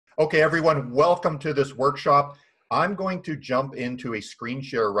Okay, everyone, welcome to this workshop. I'm going to jump into a screen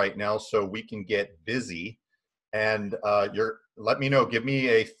share right now so we can get busy. And let me know, give me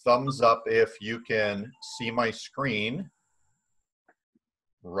a thumbs up if you can see my screen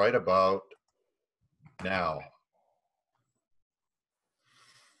right about now.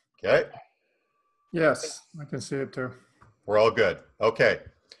 Okay. Yes, I can see it too. We're all good. Okay.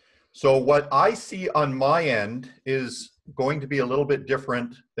 So what I see on my end is going to be a little bit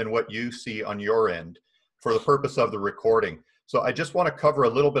different than what you see on your end for the purpose of the recording. So I just want to cover a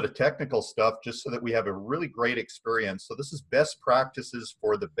little bit of technical stuff just so that we have a really great experience. So this is best practices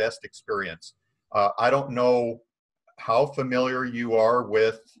for the best experience. I don't know how familiar you are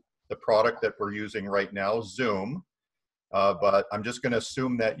with the product that we're using right now, Zoom, but I'm just going to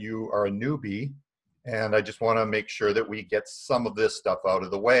assume that you are a newbie. And I just want to make sure that we get some of this stuff out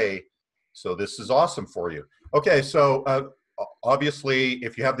of the way. So this is awesome for you. Okay, so obviously,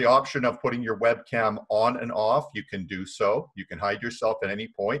 if you have the option of putting your webcam on and off, you can do so. You can hide yourself at any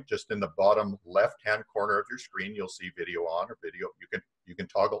point. Just in the bottom left-hand corner of your screen, you'll see video on or video. You can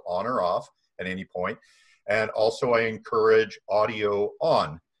toggle on or off at any point. And also, I encourage audio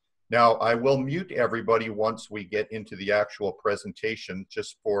on. Now, I will mute everybody once we get into the actual presentation,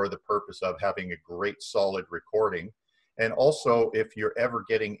 just for the purpose of having a great solid recording. And also, if you're ever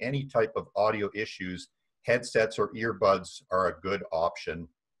getting any type of audio issues, headsets or earbuds are a good option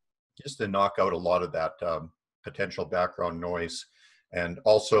just to knock out a lot of that potential background noise. And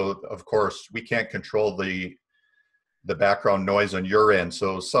also, of course, we can't control the background noise on your end.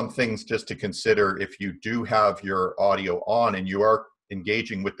 So some things just to consider if you do have your audio on and you are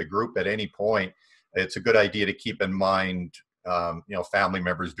engaging with the group at any point, it's a good idea to keep in mind, family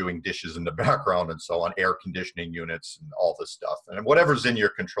members doing dishes in the background and so on, air conditioning units and all this stuff. And whatever's in your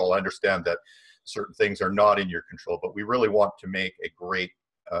control, I understand that certain things are not in your control, but we really want to make a great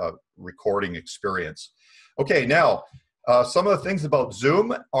recording experience. Okay, now, some of the things about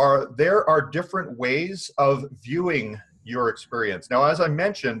Zoom are, there are different ways of viewing your experience. Now, as I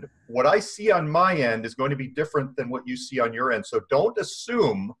mentioned, what I see on my end is going to be different than what you see on your end. So don't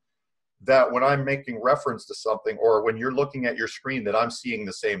assume that when I'm making reference to something or when you're looking at your screen that I'm seeing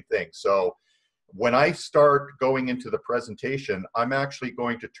the same thing. So when I start going into the presentation, I'm actually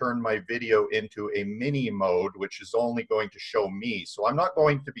going to turn my video into a mini mode, which is only going to show me. So I'm not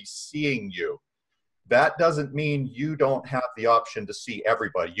going to be seeing you. That doesn't mean you don't have the option to see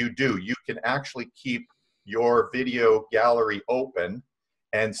everybody. You do. You can actually keep your video gallery open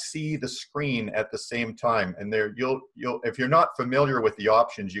and see the screen at the same time. And there, if you're not familiar with the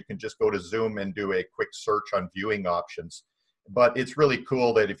options, you can just go to Zoom and do a quick search on viewing options. But it's really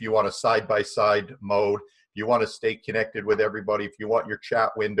cool that if you want a side-by-side mode, you want to stay connected with everybody, if you want your chat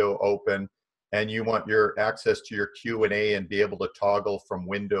window open, and you want your access to your Q&A and be able to toggle from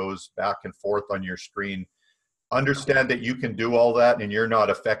windows back and forth on your screen, understand that you can do all that and you're not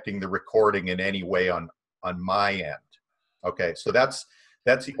affecting the recording in any way on my end. Okay, so that's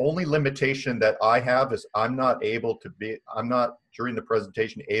the only limitation that I have, is I'm not during the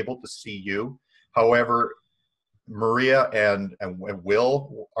presentation able to see you. However, Maria and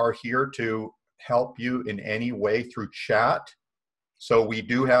Will are here to help you in any way through chat. So we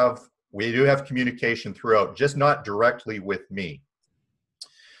do have communication throughout, just not directly with me.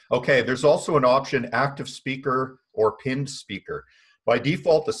 Okay, there's also an option, active speaker or pinned speaker. By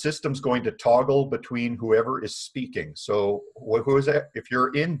default, the system's going to toggle between whoever is speaking. So if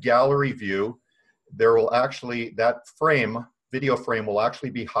you're in gallery view, there will actually, that video frame will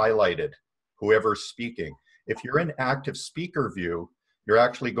actually be highlighted, whoever's speaking. If you're in active speaker view, you're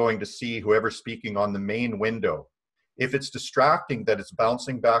actually going to see whoever's speaking on the main window. If it's distracting that it's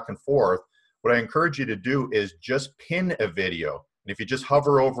bouncing back and forth, what I encourage you to do is just pin a video. And if you just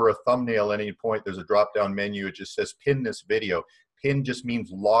hover over a thumbnail at any point, there's a drop-down menu. It just says pin this video. Pin just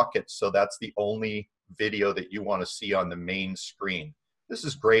means lock it, so that's the only video that you want to see on the main screen. This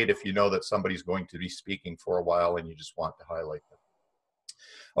is great if you know that somebody's going to be speaking for a while and you just want to highlight them.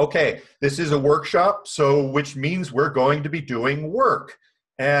 Okay, this is a workshop, so which means we're going to be doing work.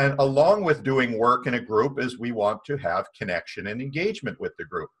 And along with doing work in a group is we want to have connection and engagement with the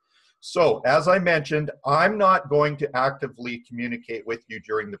group. So as I mentioned, I'm not going to actively communicate with you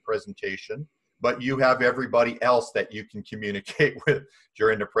during the presentation, but you have everybody else that you can communicate with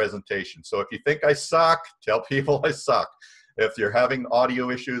during the presentation. So if you think I suck, tell people I suck. If you're having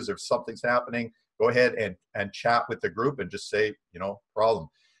audio issues, if something's happening, go ahead and chat with the group and just say, problem.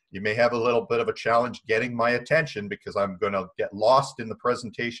 You may have a little bit of a challenge getting my attention because I'm going to get lost in the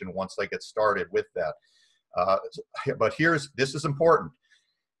presentation once I get started with that. But this is important.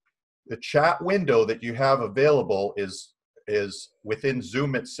 The chat window that you have available is is within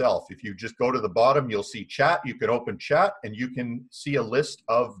Zoom itself. If you just go to the bottom, you'll see chat. You can open chat and you can see a list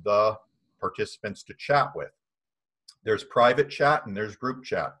of the participants to chat with. There's private chat and there's group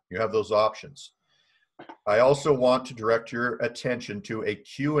chat. You have those options. I also want to direct your attention to a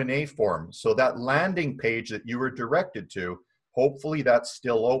Q&A form. So that landing page that you were directed to, hopefully that's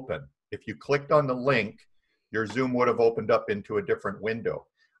still open. If you clicked on the link, your Zoom would have opened up into a different window.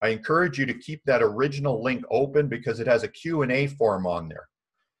 I encourage you to keep that original link open because it has a Q&A form on there.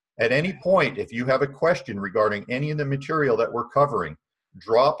 At any point, if you have a question regarding any of the material that we're covering,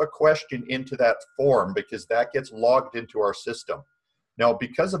 drop a question into that form because that gets logged into our system. Now,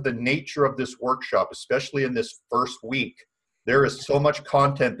 because of the nature of this workshop, especially in this first week, there is so much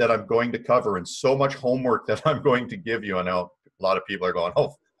content that I'm going to cover and so much homework that I'm going to give you. I know a lot of people are going,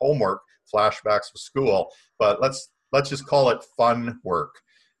 oh, homework, flashbacks of school, but let's just call it fun work.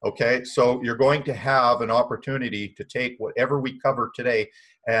 Okay, so you're going to have an opportunity to take whatever we cover today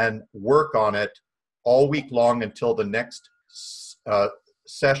and work on it all week long until the next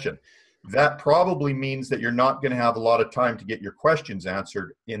session. That probably means that you're not going to have a lot of time to get your questions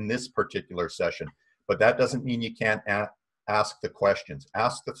answered in this particular session, but that doesn't mean you can't ask the questions.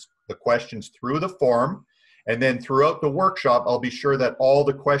 Ask the questions through the form, and then throughout the workshop, I'll be sure that all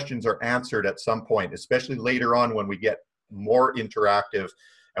the questions are answered at some point, especially later on when we get more interactive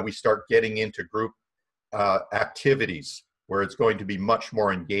and we start getting into group activities where it's going to be much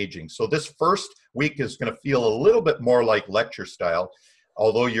more engaging. So this first week is going to feel a little bit more like lecture style,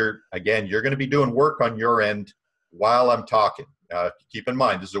 although you're going to be doing work on your end while I'm talking. Keep in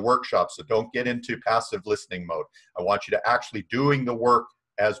mind, this is a workshop, so don't get into passive listening mode. I want you to actually doing the work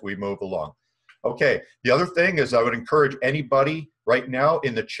as we move along. Okay, the other thing is I would encourage anybody right now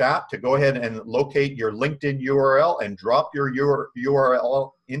in the chat to go ahead and locate your LinkedIn URL and drop your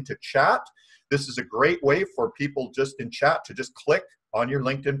URL into chat. This is a great way for people just in chat to just click on your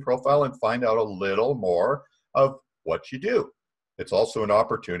LinkedIn profile and find out a little more of what you do. It's also an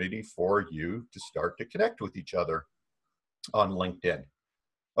opportunity for you to start to connect with each other on LinkedIn.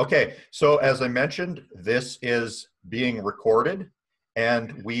 Okay, so as I mentioned, this is being recorded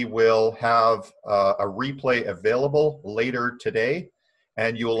and we will have a replay available later today.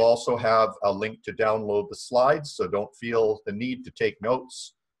 And you will also have a link to download the slides, so don't feel the need to take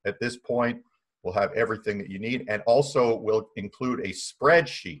notes at this point. We'll have everything that you need, and also we'll include a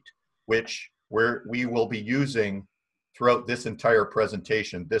spreadsheet, which we will be using throughout this entire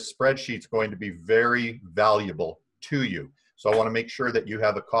presentation. This spreadsheet is going to be very valuable to you. So I want to make sure that you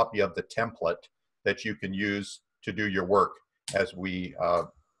have a copy of the template that you can use to do your work as we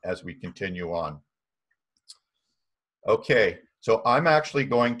continue on. Okay, so I'm actually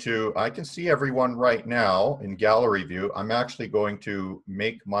going to, I can see everyone right now in gallery view. I'm actually going to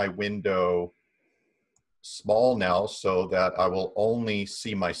make my window small now so that I will only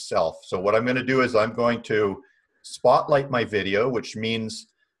see myself. So what I'm going to do is I'm going to spotlight my video, which means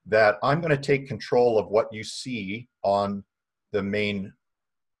that I'm going to take control of what you see on the main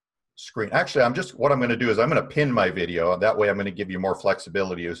screen. Actually, what I'm going to do is I'm going to pin my video. That way I'm going to give you more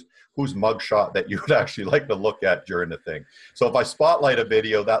flexibility as whose mugshot that you would actually like to look at during the thing. So if I spotlight a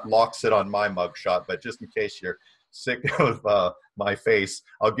video, that locks it on my mugshot, but just in case you're sick of my face,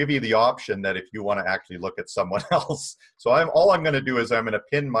 I'll give you the option that if you want to actually look at someone else. So all I'm going to do is I'm going to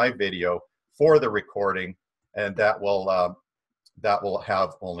pin my video for the recording, and that will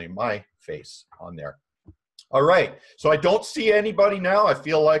have only my face on there. All right, so I don't see anybody now. I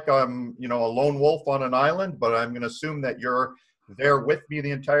feel like I'm, a lone wolf on an island, but I'm going to assume that you're there with me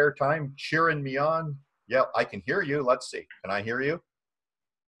the entire time, cheering me on. Yeah, I can hear you. Let's see. Can I hear you?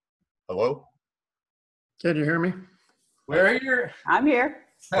 Hello? Can you hear me? Where are you? I'm here.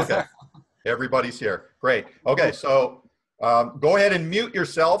 Okay, everybody's here. Great. Okay, so go ahead and mute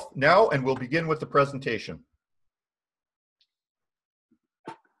yourself now, and we'll begin with the presentation.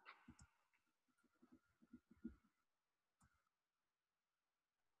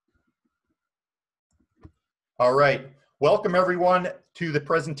 All right, welcome everyone to the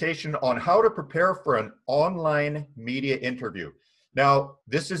presentation on how to prepare for an online media interview. Now,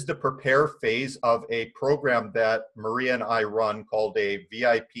 this is the prepare phase of a program that Maria and I run called a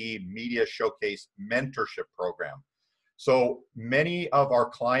VIP Media Showcase Mentorship Program. So many of our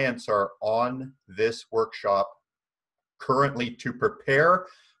clients are on this workshop currently to prepare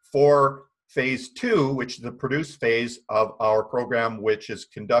for phase 2, which is the produce phase of our program, which is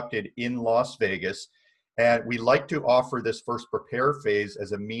conducted in Las Vegas. And we like to offer this first prepare phase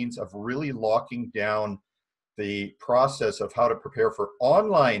as a means of really locking down the process of how to prepare for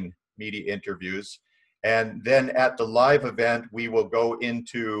online media interviews. And then at the live event, we will go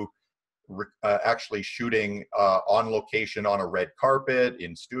into actually shooting on location on a red carpet,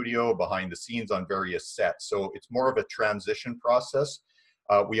 in studio, behind the scenes on various sets. So it's more of a transition process.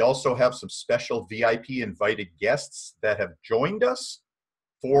 We also have some special VIP invited guests that have joined us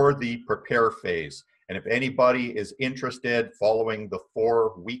for the prepare phase. And if anybody is interested, following the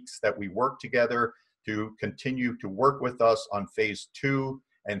 4 weeks that we work together, to continue to work with us on phase 2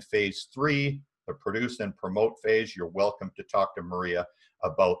 and phase 3, the produce and promote phase, you're welcome to talk to Maria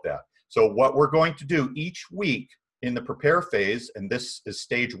about that. So what we're going to do each week in the prepare phase, and this is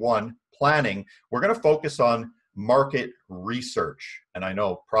stage 1, planning, we're going to focus on market research. And I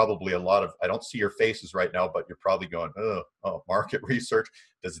know probably a lot of, I don't see your faces right now, but you're probably going, oh, market research,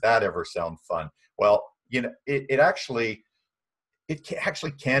 does that ever sound fun? Well, you know, it actually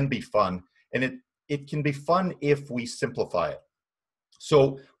can be fun, and it can be fun if we simplify it.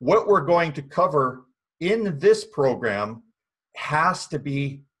 So what we're going to cover in this program has to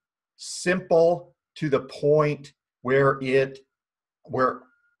be simple to the point where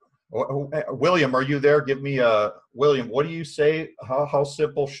William, are you there? Give me William, what do you say? How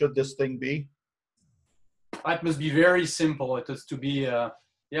simple should this thing be? It must be very simple. It has to be,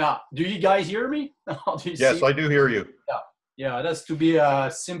 yeah. Do you guys hear me? Yes, I do hear you. Yeah, it has to be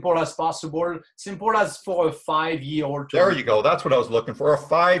as simple as possible. Simple as for a 5-year-old. There you go. That's what I was looking for, a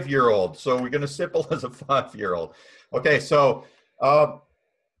 5-year-old. So we're going to simple as a 5-year-old. Okay, so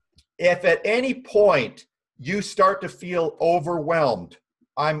if at any point you start to feel overwhelmed,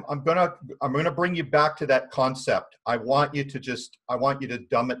 I'm gonna bring you back to that concept. I want you to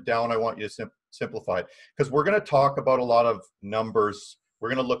dumb it down. I want you to simplify it, because we're going to talk about a lot of numbers. We're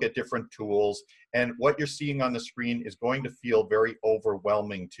going to look at different tools, and what you're seeing on the screen is going to feel very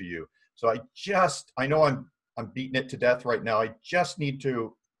overwhelming to you. So I know I'm beating it to death right now. I just need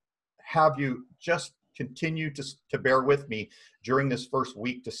to have you just continue to bear with me during this first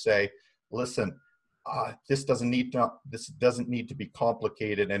week to say, listen, this doesn't need to be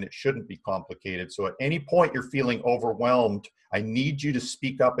complicated, and it shouldn't be complicated. So at any point you're feeling overwhelmed, I need you to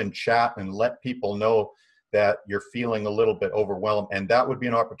speak up and chat and let people know that you're feeling a little bit overwhelmed, and that would be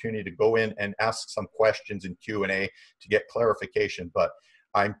an opportunity to go in and ask some questions in Q&A to get clarification. But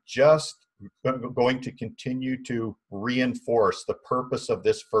I'm just going to continue to reinforce the purpose of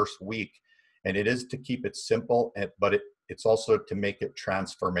this first week, and it is to keep it simple, but it's also to make it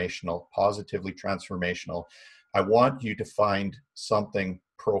transformational, positively transformational. I want you to find something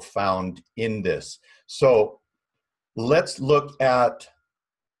profound in this. So let's look at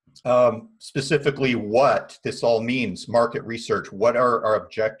specifically what this all means. Market research, what are our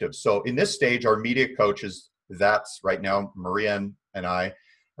objectives? So in this stage, our media coaches, that's right now Maria and I,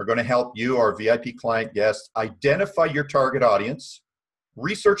 are going to help you, our VIP client guests, identify your target audience,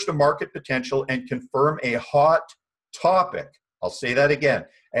 research the market potential, and confirm a hot topic. I'll say that again,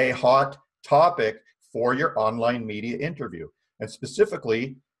 a hot topic for your online media interview. And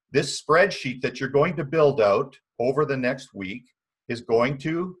specifically, this spreadsheet that you're going to build out over the next week is going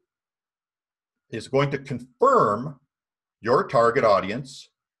to confirm your target audience,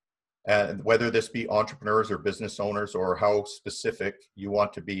 and whether this be entrepreneurs or business owners, or how specific you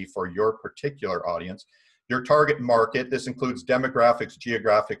want to be for your particular audience. Your target market, this includes demographics,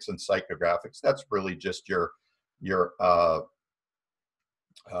 geographics, and psychographics. That's really just your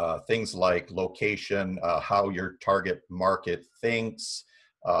things like location, how your target market thinks,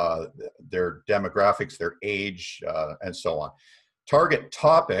 their demographics, their age, and so on. Target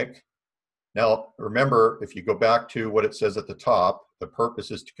topic. Now, remember, if you go back to what it says at the top, the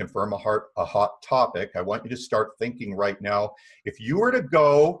purpose is to confirm a hot topic. I want you to start thinking right now, if you were to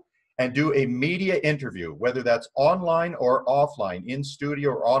go and do a media interview, whether that's online or offline, in studio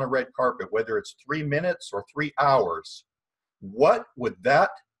or on a red carpet, whether it's 3 minutes or 3 hours, what would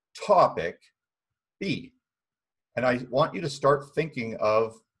that topic be? And I want you to start thinking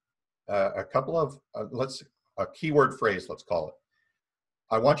of a couple of, a keyword phrase, let's call it.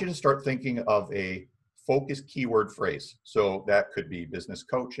 I want you to start thinking of a focused keyword phrase. So that could be business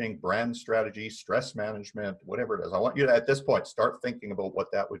coaching, brand strategy, stress management, whatever it is. I want you to, at this point, start thinking about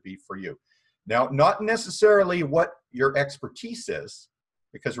what that would be for you. Now, not necessarily what your expertise is,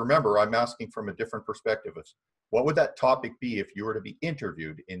 because remember, I'm asking from a different perspective. What would that topic be if you were to be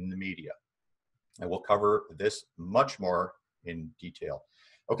interviewed in the media? And we'll cover this much more in detail.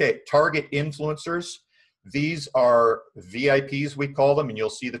 Okay, target influencers. These are VIPs, we call them, and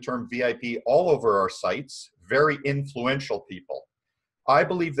you'll see the term VIP all over our sites. Very influential people. I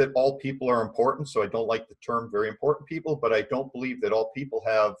believe that all people are important, so I don't like the term very important people, but I don't believe that all people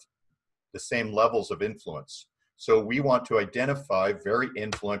have the same levels of influence. So we want to identify very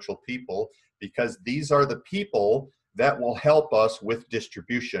influential people, because these are the people that will help us with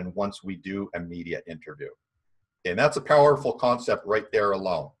distribution once we do a media interview. And that's a powerful concept right there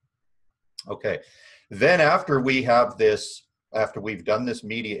alone. Okay, then after we have this, after we've done this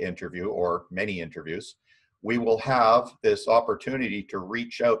media interview or many interviews, we will have this opportunity to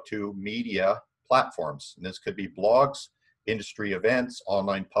reach out to media platforms. And this could be blogs, industry events,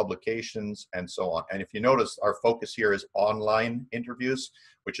 online publications, and so on. And if you notice, our focus here is online interviews,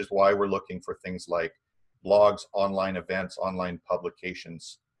 which is why we're looking for things like blogs, online events, online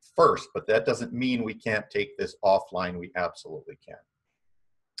publications first. But that doesn't mean we can't take this offline. We absolutely can.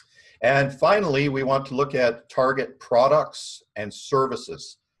 And finally, we want to look at target products and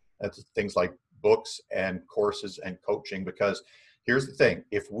services. That's things like books and courses and coaching, because here's the thing.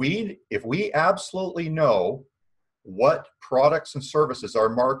 If we absolutely know what products and services our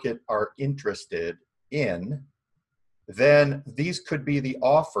market are interested in, then these could be the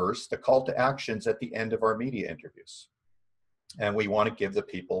offers, the call to actions at the end of our media interviews. And we want to give the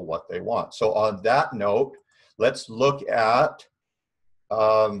people what they want. So on that note, let's look at,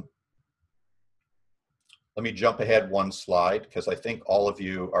 let me jump ahead one slide because I think all of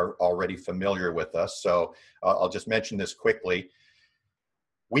you are already familiar with us. So I'll just mention this quickly.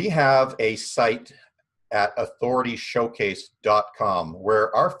 We have a site at authorityshowcase.com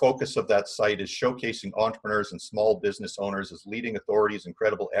where our focus of that site is showcasing entrepreneurs and small business owners as leading authorities and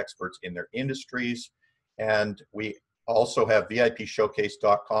credible experts in their industries. And we also have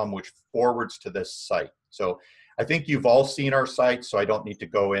vipshowcase.com, which forwards to this site. So I think you've all seen our site, so I don't need to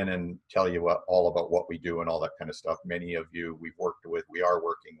go in and tell you all about what we do and all that kind of stuff. Many of you we've worked with, we are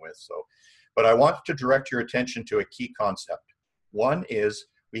working with. So, but I want to direct your attention to a key concept. One is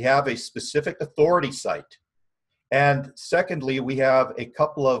we have a specific authority site. And secondly, we have a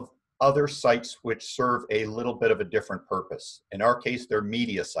couple of other sites which serve a little bit of a different purpose. In our case, they're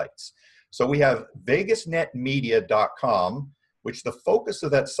media sites. So we have vegasnetmedia.com, which the focus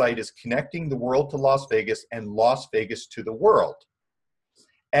of that site is connecting the world to Las Vegas and Las Vegas to the world.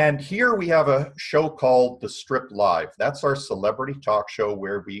 And here we have a show called The Strip Live. That's our celebrity talk show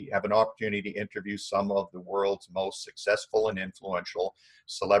where we have an opportunity to interview some of the world's most successful and influential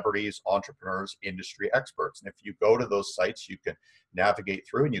celebrities, entrepreneurs, industry experts. And if you go to those sites, you can navigate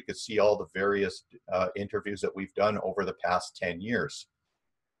through and you can see all the various interviews that we've done over the past 10 years.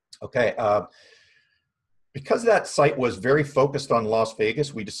 Okay. Because that site was very focused on Las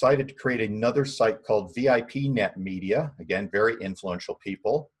Vegas, we decided to create another site called VIPnet Media, again, very influential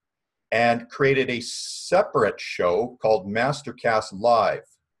people, and created a separate show called Mastercast Live,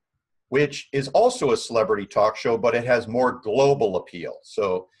 which is also a celebrity talk show, but it has more global appeal.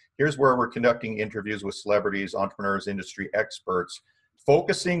 So here's where we're conducting interviews with celebrities, entrepreneurs, industry experts,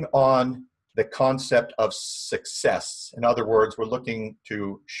 focusing on the concept of success. In other words, we're looking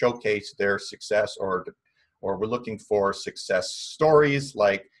to showcase their success or we're looking for success stories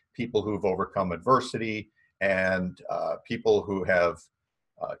like people who've overcome adversity and people who have,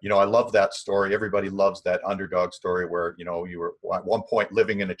 I love that story. Everybody loves that underdog story where, you were at one point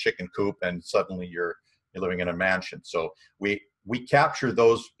living in a chicken coop and suddenly you're living in a mansion. So we capture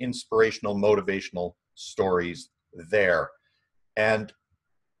those inspirational, motivational stories there. And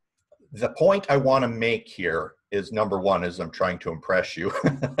the point I want to make here is, number one, is I'm trying to impress you,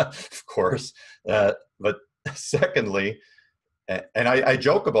 of course, but secondly, and I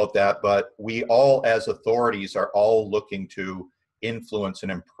joke about that, but we all as authorities are all looking to influence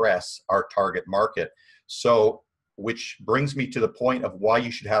and impress our target market. So, which brings me to the point of why you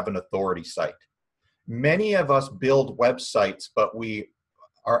should have an authority site. Many of us build websites, but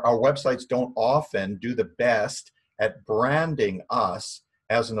our websites don't often do the best at branding us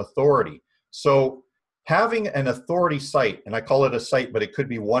as an authority. So having an authority site, and I call it a site, but it could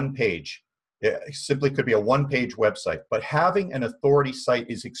be one page. It simply could be a one-page website, but having an authority site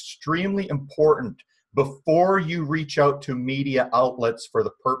is extremely important before you reach out to media outlets for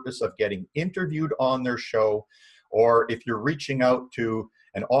the purpose of getting interviewed on their show, or if you're reaching out to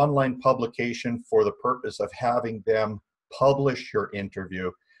an online publication for the purpose of having them publish your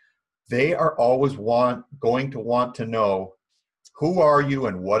interview. They are always going to want to know, who are you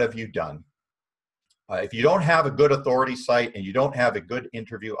and what have you done? If you don't have a good authority site and you don't have a good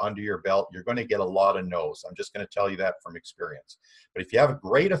interview under your belt, you're going to get a lot of no's. I'm just going to tell you that from experience. But if you have a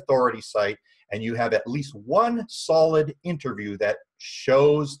great authority site and you have at least one solid interview that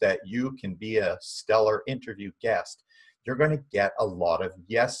shows that you can be a stellar interview guest, you're going to get a lot of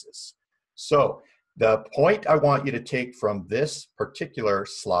yeses. So the point I want you to take from this particular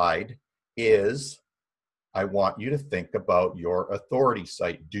slide is, I want you to think about your authority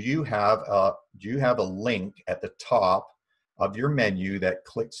site. Do you have a link at the top of your menu that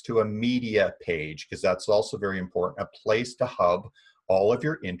clicks to a media page, because that's also very important, a place to hub all of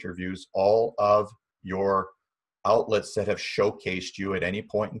your interviews, all of your outlets that have showcased you at any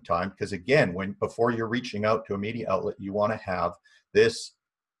point in time. Because again, before you're reaching out to a media outlet, you want to have this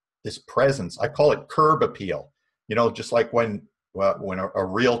presence. I call it curb appeal. You know, just like when a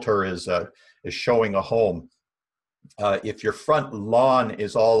realtor is showing a home. If your front lawn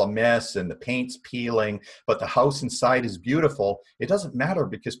is all a mess and the paint's peeling, but the house inside is beautiful, it doesn't matter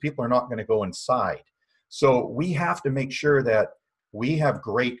because people are not going to go inside. So we have to make sure that we have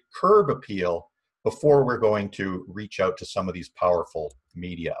great curb appeal before we're going to reach out to some of these powerful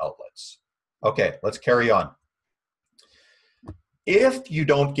media outlets. Okay, let's carry on. If you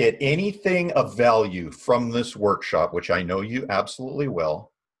don't get anything of value from this workshop, which I know you absolutely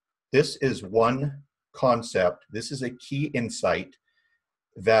will, this is one concept. This is a key insight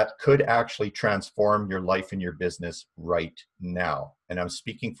that could actually transform your life and your business right now. And I'm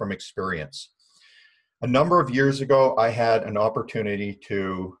speaking from experience. A number of years ago, I had an opportunity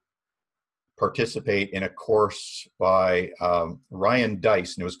to participate in a course by Ryan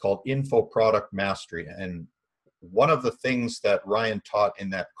Dice, and it was called Info Product Mastery. And one of the things that Ryan taught in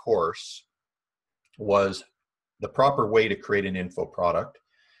that course was the proper way to create an info product.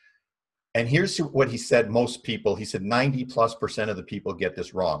 And here's what he said, he said 90+% of the people get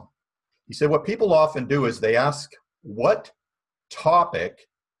this wrong. He said, what people often do is they ask, what topic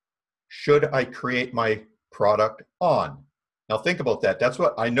should I create my product on? Now think about that. That's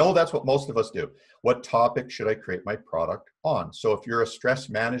what most of us do. What topic should I create my product on? So if you're a stress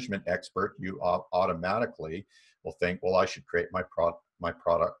management expert, you automatically will think, well, I should create my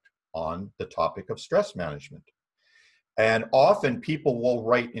product on the topic of stress management. And often people will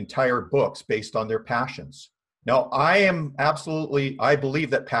write entire books based on their passions. Now, I believe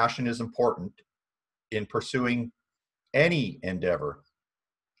that passion is important in pursuing any endeavor,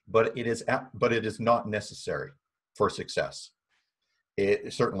 but it is not necessary for success.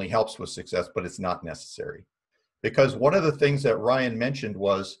 It certainly helps with success, but it's not necessary. Because one of the things that Ryan mentioned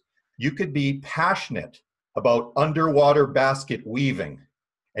was you could be passionate about underwater basket weaving,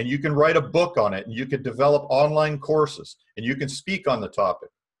 and you can write a book on it, and you could develop online courses, and you can speak on the topic.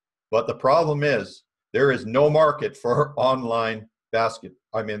 But the problem is there is no market for underwater basket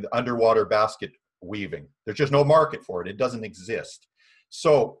weaving. There's just no market for it. It doesn't exist.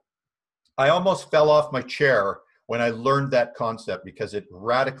 So I almost fell off my chair when I learned that concept, because it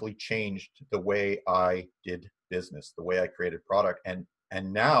radically changed the way I did business, the way I created product. And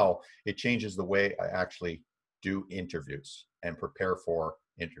now it changes the way I actually do interviews and prepare for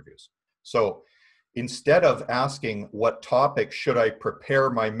interviews. So instead of asking what topic should I prepare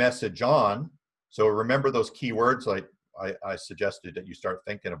my message on, so remember those keywords I suggested that you start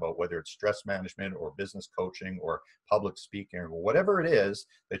thinking about, whether it's stress management or business coaching or public speaking or whatever it is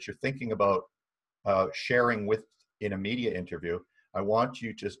that you're thinking about sharing with in a media interview. I want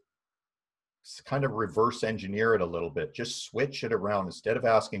you to kind of reverse engineer it a little bit. Just switch it around. Instead of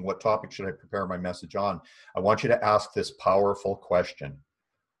asking what topic should I prepare my message on, I want you to ask this powerful question.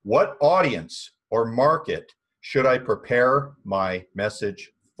 What audience or market should I prepare my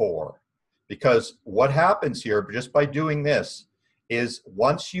message for? Because what happens here, just by doing this, is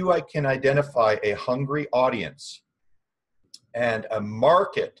once you can identify a hungry audience and a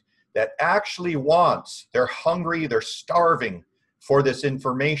market that actually wants, they're hungry, they're starving for this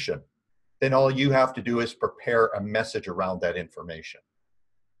information, then all you have to do is prepare a message around that information.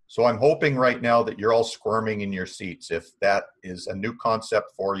 So I'm hoping right now that you're all squirming in your seats. If that is a new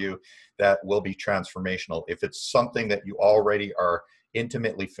concept for you, that will be transformational. If it's something that you already are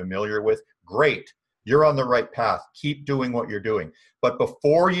intimately familiar with, great. You're on the right path. Keep doing what you're doing. But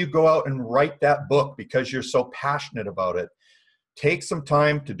before you go out and write that book because you're so passionate about it, take some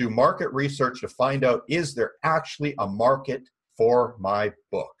time to do market research to find out, is there actually a market for my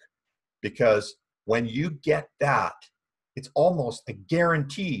book? Because when you get that, it's almost a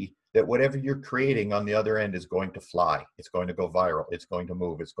guarantee that whatever you're creating on the other end is going to fly. It's going to go viral. It's going to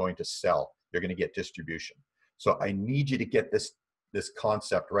move. It's going to sell. You're going to get distribution. So I need you to get this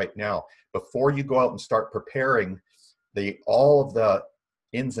concept right now. Before you go out and start preparing all of the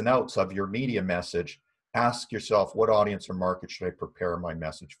ins and outs of your media message, ask yourself, what audience or market should I prepare my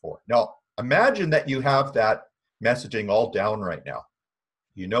message for? Now, imagine that you have that messaging all down right now.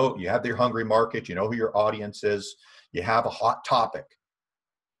 You know, you have your hungry market, you know who your audience is, you have a hot topic.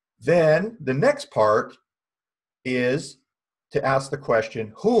 Then the next part is to ask the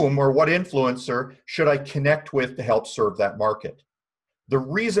question, whom or what influencer should I connect with to help serve that market? The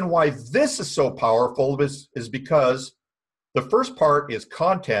reason why this is so powerful is because the first part is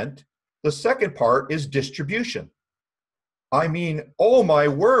content, the second part is distribution. I mean, oh my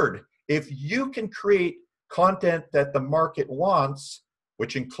word, if you can create content that the market wants,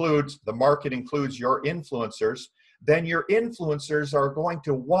 which includes, the market includes your influencers, then your influencers are going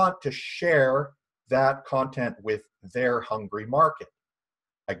to want to share that content with their hungry market.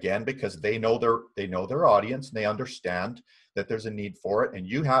 Again, because they know their audience, and they understand that there's a need for it, and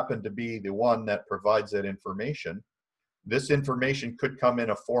you happen to be the one that provides that information. This information could come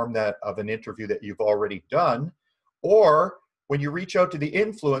in a form of an interview that you've already done, or when you reach out to the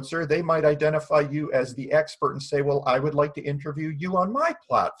influencer, they might identify you as the expert and say, well, I would like to interview you on my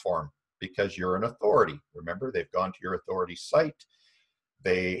platform because you're an authority. Remember, they've gone to your authority site.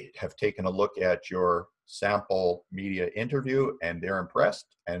 They have taken a look at your sample media interview and they're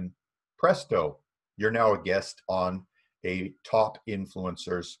impressed, and presto, you're now a guest on a top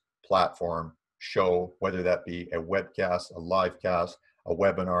influencer's platform show, whether that be a webcast, a live cast, a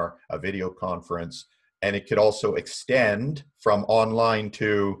webinar, a video conference. And it could also extend from online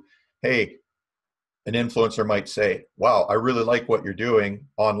to, hey, an influencer might say, wow, I really like what you're doing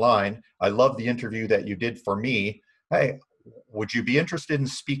online. I love the interview that you did for me. Hey, would you be interested in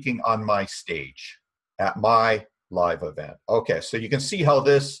speaking on my stage at my live event? Okay, so you can see how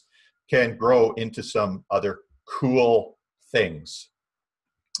this can grow into some other cool things.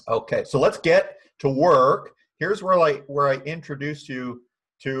 Okay, so let's get to work. Here's where I introduce you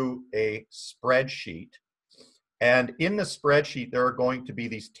to a spreadsheet. And in the spreadsheet, there are going to be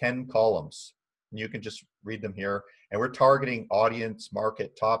these 10 columns. And you can just read them here. And we're targeting audience,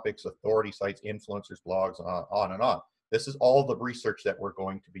 market, topics, authority sites, influencers, blogs, on and on. This is all the research that we're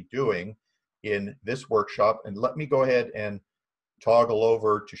going to be doing in this workshop. And let me go ahead and toggle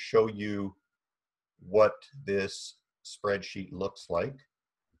over to show you what this spreadsheet looks like.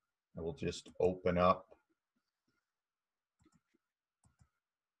 I will just open up.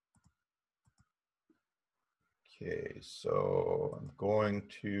 Okay, so I'm going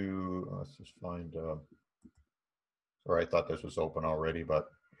to, let's just find, sorry, I thought this was open already, but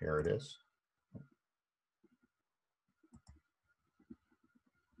here it is.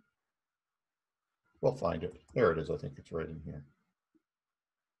 We'll find it. There it is. I think it's right in here.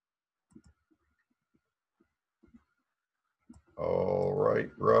 All right,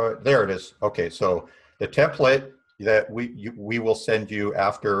 right. There it is. Okay, so the template that we will send you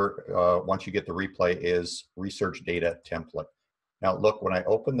after, once you get the replay, is research data template. Now look, when I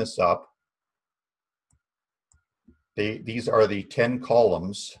open this up, these are the 10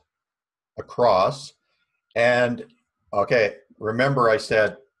 columns across. And okay, remember I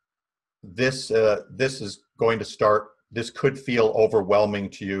said this is going to start, this could feel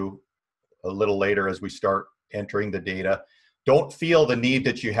overwhelming to you a little later as we start entering the data. Don't feel the need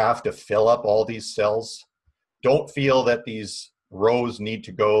that you have to fill up all these cells. Don't feel that these rows need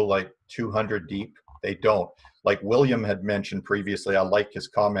to go like 200 deep. They don't. Like William had mentioned previously, I like his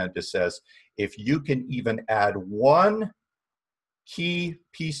comment. It says, if you can even add one key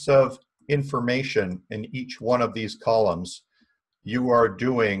piece of information in each one of these columns, you are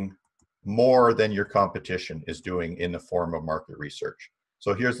doing more than your competition is doing in the form of market research.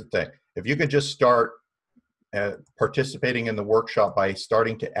 So here's the thing. If you can just start participating in the workshop by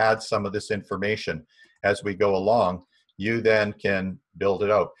starting to add some of this information as we go along, you then can build it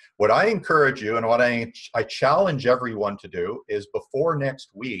out. What I encourage you and what I challenge everyone to do is before next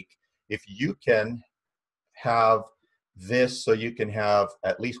week, if you can have this, so you can have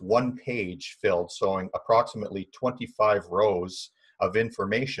at least one page filled, showing approximately 25 rows of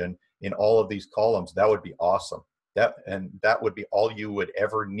information in all of these columns, that would be awesome. That would be all you would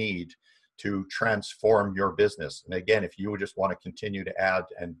ever need to transform your business. And again, if you would just want to continue to add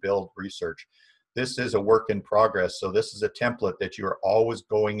and build research, this is a work in progress. So this is a template that you're always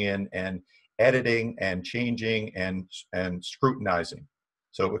going in and editing and changing and scrutinizing.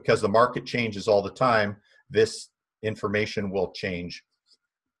 So because the market changes all the time, this information will change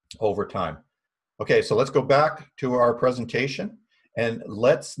over time. Okay, so let's go back to our presentation and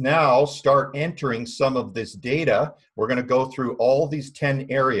let's now start entering some of this data. We're going to go through all these 10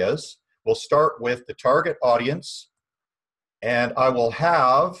 areas. We'll start with the target audience, and I will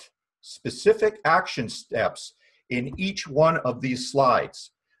have specific action steps in each one of these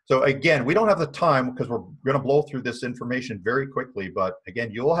slides. So again, we don't have the time because we're going to blow through this information very quickly, but again,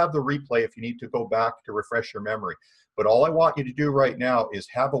 you'll have the replay if you need to go back to refresh your memory. But all I want you to do right now is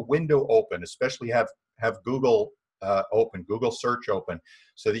have a window open, especially have Google open, Google search open,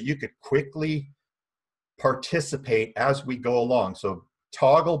 so that you could quickly participate as we go along. So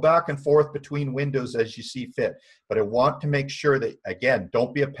toggle back and forth between windows as you see fit. But I want to make sure that, again,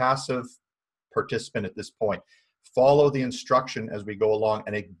 don't be a passive participant at this point. Follow the instruction as we go along.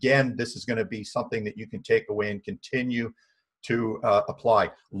 And again, this is going to be something that you can take away and continue to apply.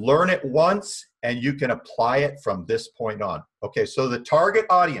 Learn it once and you can apply it from this point on. Okay, so the target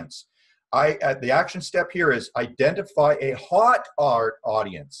audience. The action step here is identify a hot art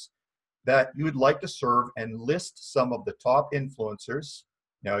audience that you would like to serve and list some of the top influencers.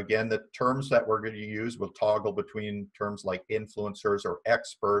 Now, again, the terms that we're going to use will toggle between terms like influencers or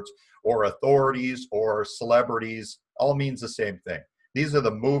experts or authorities or celebrities. All means the same thing. These are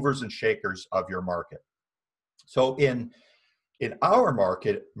the movers and shakers of your market. So in our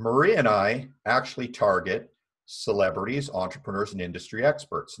market, Maria and I actually target celebrities, entrepreneurs, and industry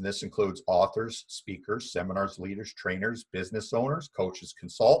experts. And this includes authors, speakers, seminars, leaders, trainers, business owners, coaches,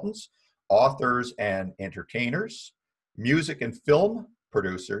 consultants, authors and entertainers, music and film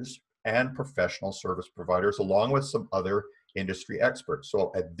producers, and professional service providers, along with some other industry experts.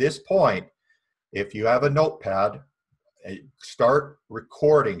 So at this point, if you have a notepad, start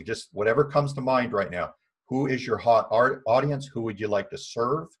recording just whatever comes to mind right now. Who is your hot audience? Who would you like to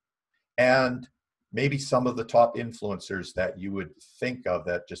serve? And maybe some of the top influencers that you would think of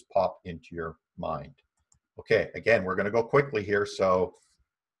that just pop into your mind. Okay, again, we're going to go quickly here, so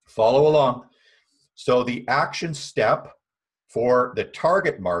follow along. So the action step for the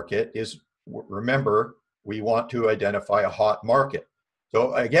target market is, remember, we want to identify a hot market.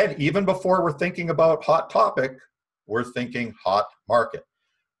 So again, even before we're thinking about hot topic, we're thinking hot market.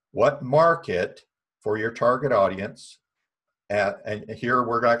 What market for your target audience? And here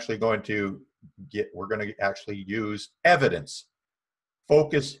we're actually going to actually use evidence.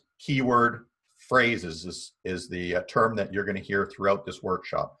 Focus keyword phrases is the term that you're going to hear throughout this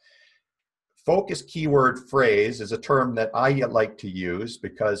workshop. Focus keyword phrase is a term that I like to use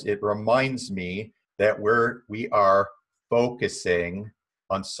because it reminds me that we are focusing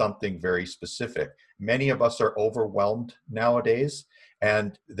on something very specific. Many of us are overwhelmed nowadays,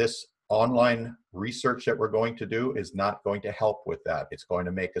 and this online research that we're going to do is not going to help with that. It's going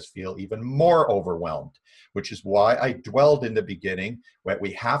to make us feel even more overwhelmed, which is why I dwelled in the beginning that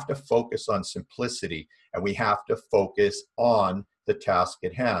we have to focus on simplicity and we have to focus on the task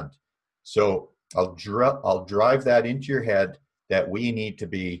at hand. So I'll drive that into your head that we need to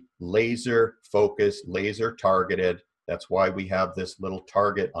be laser focused, laser targeted. That's why we have this little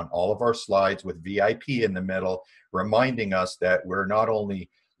target on all of our slides with VIP in the middle, reminding us that we're not only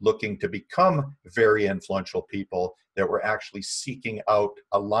looking to become very influential people, that we're actually seeking out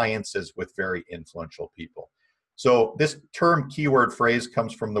alliances with very influential people. So this term keyword phrase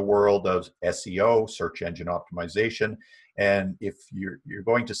comes from the world of SEO, search engine optimization. And if you're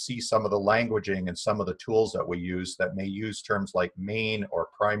going to see some of the languaging and some of the tools that we use that may use terms like main or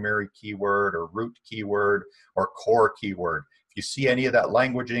primary keyword or root keyword or core keyword. If you see any of that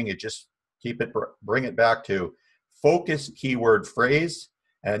languaging, you just bring it back to focus keyword phrase.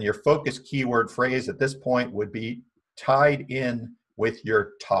 And your focus keyword phrase at this point would be tied in with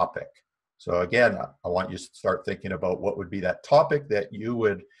your topic. So again, I want you to start thinking about what would be that topic that you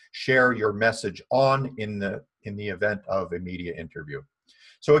would share your message on in the event of a media interview.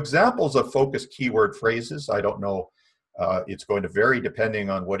 So examples of focus keyword phrases, I don't know, it's going to vary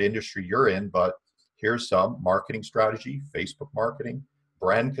depending on what industry you're in, but here's some: marketing strategy, Facebook marketing,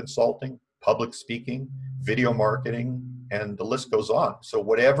 brand consulting, public speaking, video marketing, and the list goes on. So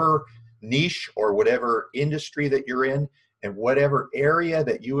whatever niche or whatever industry that you're in, and whatever area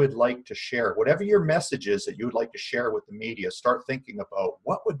that you would like to share, whatever your message is that you would like to share with the media, start thinking about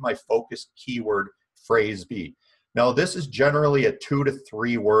what would my focus keyword phrase be. Now, this is generally a 2 to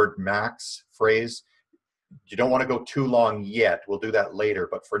 3 word max phrase. You don't want to go too long yet. We'll do that later.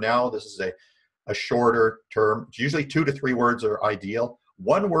 But for now, this is a shorter term. Usually 2 to 3 words are ideal.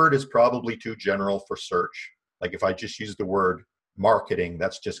 1 word is probably too general for search. Like if I just use the word marketing,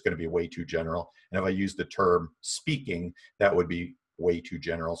 that's just going to be way too general. And if I use the term speaking, that would be way too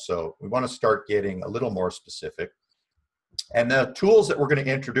general. So we want to start getting a little more specific. And the tools that we're going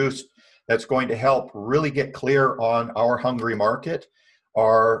to introduce that's going to help really get clear on our hungry market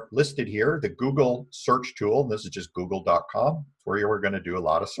are listed here. The Google search tool, this is just google.com, where we're going to do a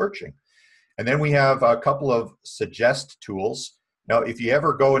lot of searching. And then we have a couple of suggest tools. Now, if you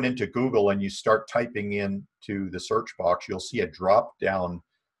ever go into Google and you start typing into the search box, you'll see a drop-down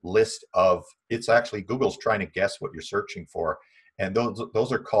list of, it's actually Google's trying to guess what you're searching for. And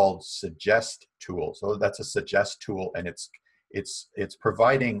those are called suggest tools. So that's a suggest tool, and it's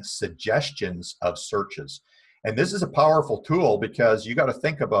providing suggestions of searches. And this is a powerful tool because you got to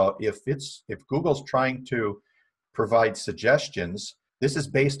think about if Google's trying to provide suggestions, this is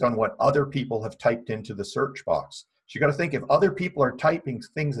based on what other people have typed into the search box. So you got to think, if other people are typing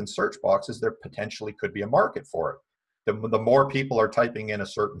things in search boxes, there potentially could be a market for it. The more people are typing in a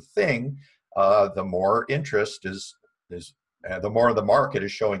certain thing, the more interest is the more the market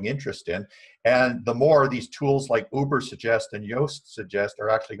is showing interest in, and the more these tools like Uber Suggest and Yoast Suggest are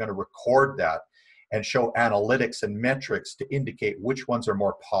actually going to record that and show analytics and metrics to indicate which ones are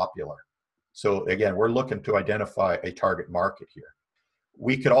more popular. So again, we're looking to identify a target market here.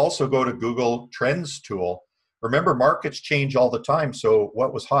 We could also go to Google Trends tool. Remember, markets change all the time. So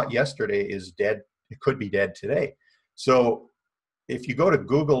what was hot yesterday is dead. It could be dead today. So if you go to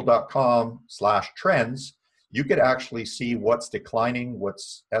google.com/trends, you could actually see what's declining,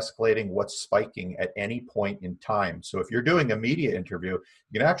 what's escalating, what's spiking at any point in time. So if you're doing a media interview,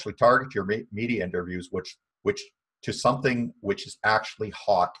 you can actually target your media interviews which to something which is actually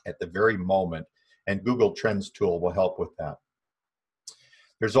hot at the very moment, and Google Trends tool will help with that.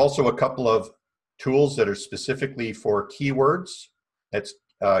 There's also a couple of tools that are specifically for keywords. That's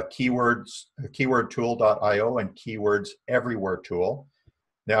keywordtool.io and Keywords Everywhere tool.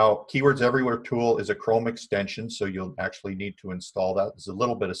 Now, Keywords Everywhere tool is a Chrome extension, so you'll actually need to install that. There's a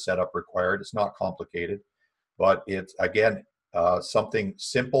little bit of setup required. It's not complicated, but it's, again, something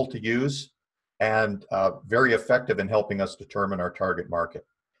simple to use and very effective in helping us determine our target market.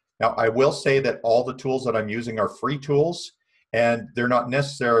 Now, I will say that all the tools that I'm using are free tools, and they're not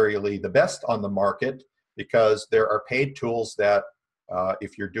necessarily the best on the market, because there are paid tools that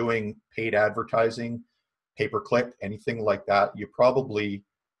if you're doing paid advertising, pay-per-click, anything like that, you probably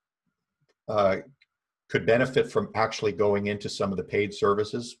could benefit from actually going into some of the paid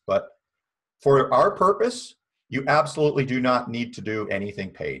services. But for our purpose, you absolutely do not need to do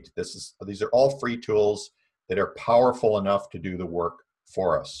anything paid. These are all free tools that are powerful enough to do the work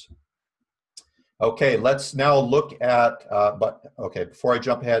for us. Okay, let's now look at, before I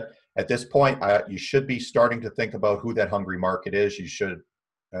jump ahead, at this point, you should be starting to think about who that hungry market is. You should,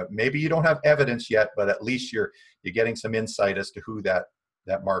 maybe you don't have evidence yet, but at least you're getting some insight as to who that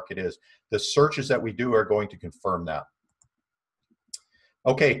market is. The searches that we do are going to confirm that.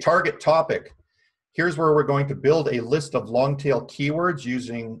 Okay, target topic. Here's where we're going to build a list of long tail keywords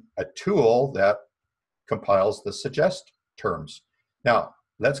using a tool that compiles the suggest terms. Now,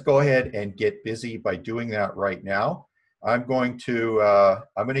 let's go ahead and get busy by doing that right now. I'm going to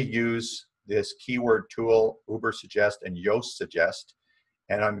use this keyword tool, Uber Suggest and Yoast Suggest,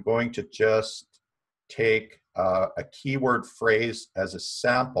 and I'm going to just take a keyword phrase as a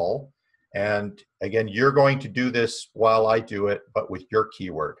sample. And again, you're going to do this while I do it, but with your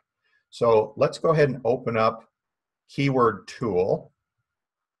keyword. So let's go ahead and open up keyword tool.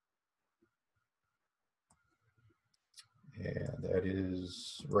 And that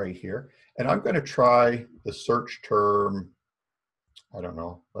is right here. And I'm going to try the search term, I don't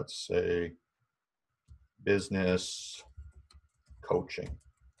know, let's say business coaching.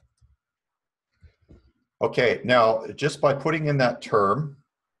 Okay, now just by putting in that term,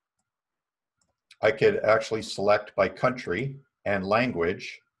 I could actually select by country and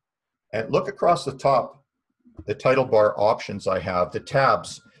language and look across the top, the title bar options I have, the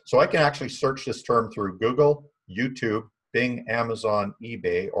tabs. So I can actually search this term through Google, YouTube, Bing, Amazon,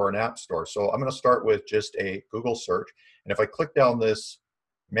 eBay, or an app store. So I'm going to start with just a Google search. And if I click down this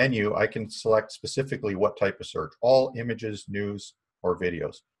menu, I can select specifically what type of search, all images, news, or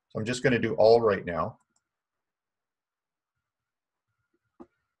videos. So I'm just going to do all right now.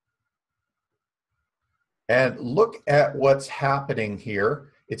 And look at what's happening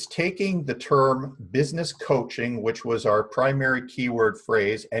here. It's taking the term business coaching, which was our primary keyword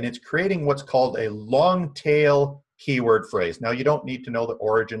phrase, and it's creating what's called a long tail keyword phrase. Now, you don't need to know the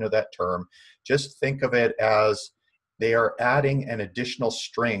origin of that term. Just think of it as they are adding an additional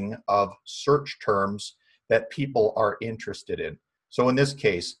string of search terms that people are interested in. So in this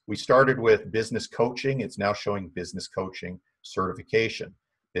case, we started with business coaching. It's now showing business coaching certification,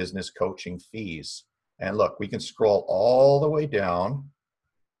 business coaching fees. And look, we can scroll all the way down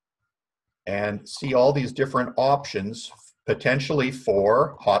and see all these different options potentially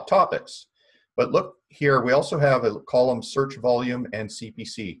for hot topics. But look here, we also have a column search volume and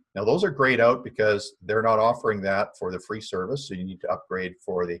CPC. Now those are grayed out because they're not offering that for the free service, so you need to upgrade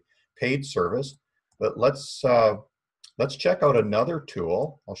for the paid service. But let's check out another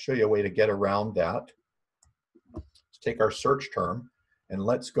tool. I'll show you a way to get around that. Let's take our search term and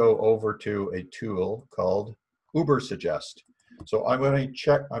let's go over to a tool called Uber Suggest. So I'm going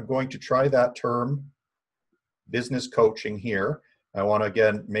to try that term, business coaching here. I want to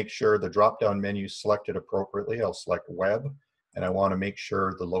again make sure the drop-down menu is selected appropriately. I'll select web, and I want to make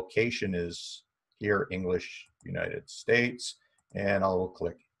sure the location is here, English, United States, and I'll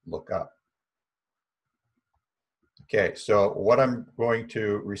click look up. Okay, so what I'm going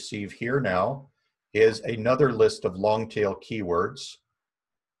to receive here now is another list of long tail keywords.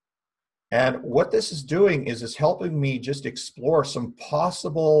 And what this is doing is it's helping me just explore some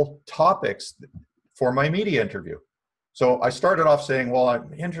possible topics for my media interview. So I started off saying, well,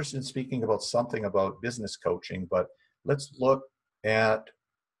 I'm interested in speaking about something about business coaching, but let's look at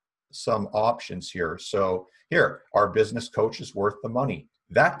some options here. So here, are business coaches worth the money?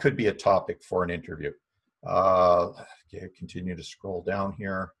 That could be a topic for an interview. Okay, continue to scroll down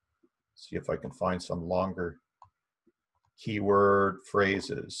here. See if I can find some longer keyword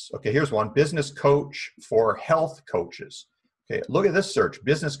phrases. Okay, here's one, business coach for health coaches. Okay, look at this search,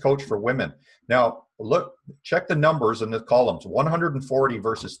 business coach for women. Now, look, check the numbers in the columns, 140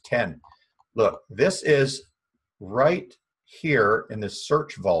 versus 10. Look, this is right here in this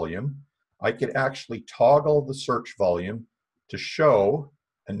search volume. I could actually toggle the search volume to show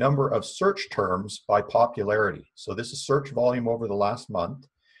a number of search terms by popularity. So this is search volume over the last month.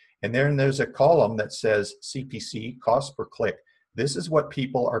 And then there's a column that says CPC, cost per click. This is what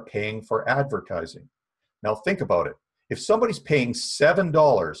people are paying for advertising. Now think about it. If somebody's paying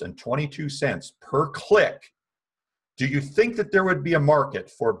 $7.22 per click, do you think that there would be a market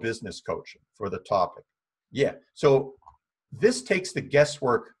for business coaching for the topic? Yeah. So this takes the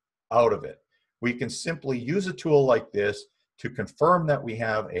guesswork out of it. We can simply use a tool like this to confirm that we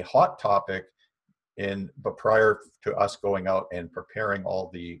have a hot topic but prior to us going out and preparing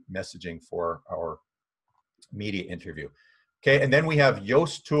all the messaging for our media interview. Okay, and then we have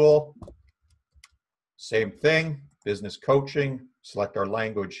Yoast tool, same thing, business coaching, select our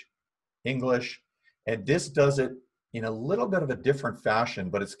language, English, and this does it in a little bit of a different fashion,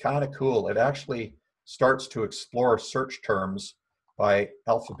 but it's kind of cool. It actually starts to explore search terms by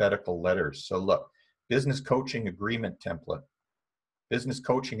alphabetical letters. So look, business coaching agreement template, business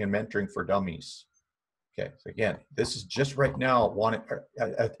coaching and mentoring for dummies. Okay, so again, this is just right now,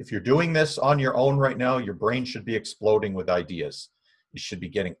 if you're doing this on your own right now, your brain should be exploding with ideas. You should be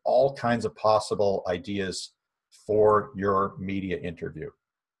getting all kinds of possible ideas for your media interview.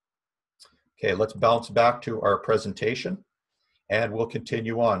 Okay, let's bounce back to our presentation and we'll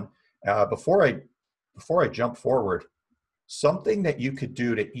continue on. Before I jump forward, something that you could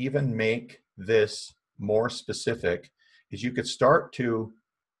do to even make this more specific is you could start to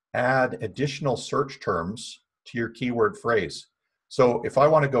add additional search terms to your keyword phrase. So if I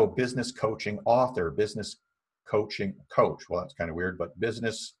want to go business coaching author, business coaching coach, well, that's kind of weird, but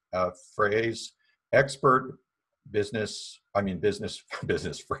business phrase expert, business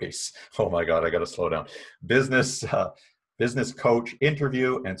phrase. Oh my God, I got to slow down. Business coach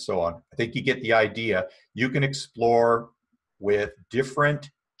interview and so on. I think you get the idea. You can explore with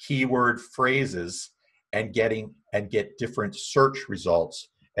different keyword phrases and get different search results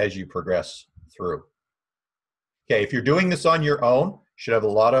as you progress through. Okay, if you're doing this on your own, you should have a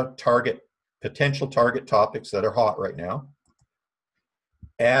lot of potential target topics that are hot right now.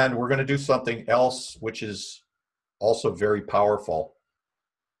 And we're going to do something else which is also very powerful.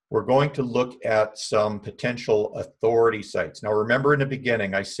 We're going to look at some potential authority sites. Now remember in the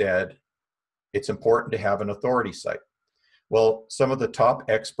beginning I said it's important to have an authority site. Well, some of the top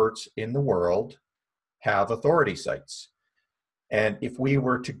experts in the world have authority sites. And if we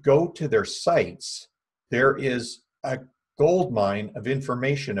were to go to their sites, there is a goldmine of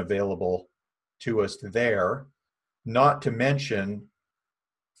information available to us there, not to mention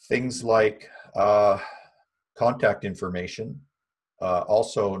things like contact information,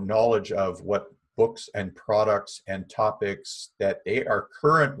 also knowledge of what books and products and topics that they are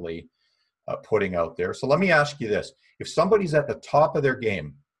currently putting out there. So let me ask you this. If somebody's at the top of their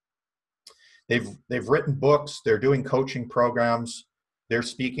game, they've written books, they're doing coaching programs, they're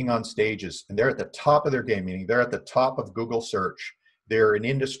speaking on stages, and they're at the top of their game, meaning they're at the top of Google search, they're an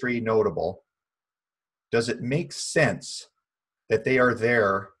industry notable. Does it make sense that they are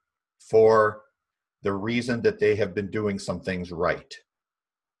there for the reason that they have been doing some things right?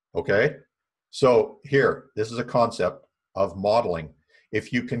 Okay, so here, this is a concept of modeling.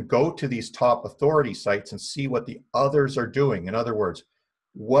 If you can go to these top authority sites and see what the others are doing, in other words,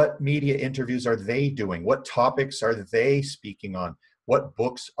 what media interviews are they doing? What topics are they speaking on? What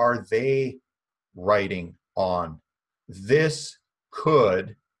books are they writing on? This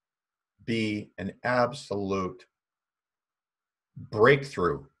could be an absolute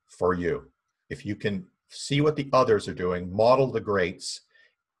breakthrough for you. If you can see what the others are doing, model the greats,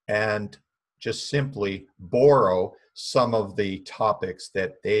 and just simply borrow some of the topics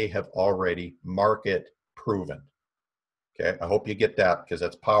that they have already market proven. Okay, I hope you get that because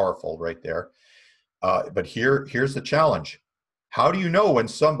that's powerful right there. But here's the challenge. How do you know when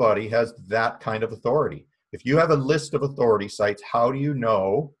somebody has that kind of authority? If you have a list of authority sites, how do you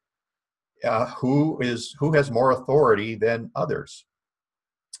know who has more authority than others?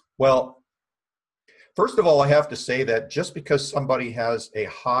 Well, first of all, I have to say that just because somebody has a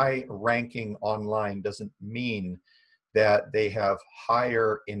high ranking online doesn't mean that they have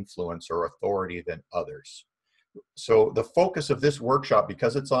higher influence or authority than others. So the focus of this workshop,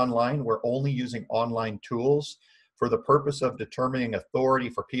 because it's online, we're only using online tools for the purpose of determining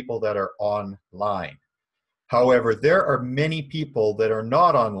authority for people that are online. However, there are many people that are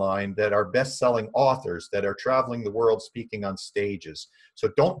not online that are best-selling authors that are traveling the world speaking on stages.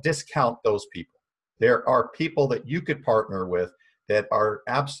 So don't discount those people. There are people that you could partner with that are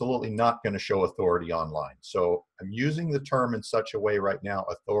absolutely not going to show authority online. So I'm using the term in such a way right now,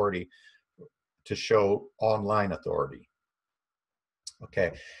 authority, to show online authority.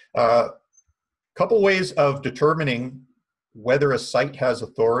 Okay, couple ways of determining whether a site has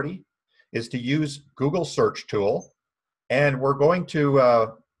authority is to use Google search tool, and we're going to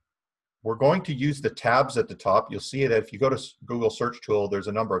use the tabs at the top. You'll see that if you go to Google search tool, there's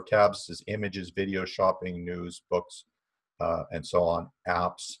a number of tabs. There's images, video, shopping, news, books, and so on,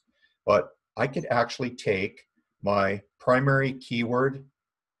 apps. But I could actually take my primary keyword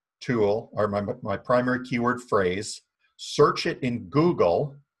tool, or my primary keyword phrase, search it in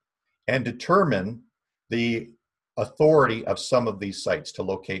Google, and determine the authority of some of these sites to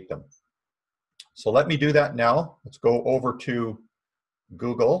locate them. So let me do that now. Let's go over to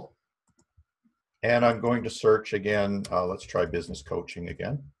Google, and I'm going to search again. Let's try business coaching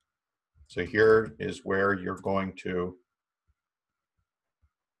again. So here is where you're going to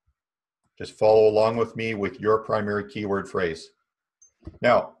just follow along with me with your primary keyword phrase.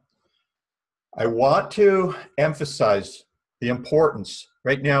 Now, I want to emphasize the importance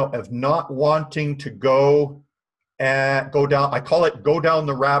right now of not wanting to go down, I call it go down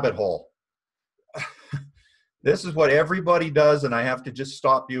the rabbit hole. This is what everybody does, and I have to just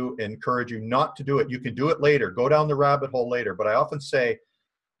stop you and encourage you not to do it. You can do it later, go down the rabbit hole later, but I often say,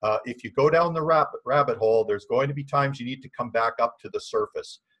 if you go down the rabbit hole, there's going to be times you need to come back up to the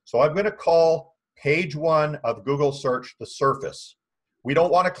surface. So I'm going to call page 1 of Google search the surface. We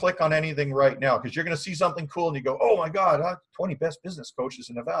don't want to click on anything right now because you're going to see something cool and you go, oh my God, 20 best business coaches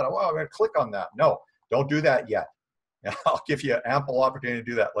in Nevada. Wow, I'm going to click on that. No, don't do that yet. I'll give you ample opportunity to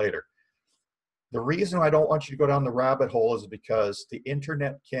do that later. The reason I don't want you to go down the rabbit hole is because the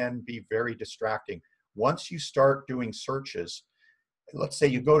internet can be very distracting. Once you start doing searches, let's say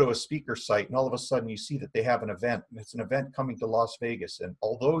you go to a speaker site and all of a sudden you see that they have an event, and it's an event coming to Las Vegas. And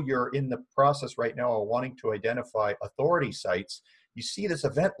although you're in the process right now of wanting to identify authority sites, you see this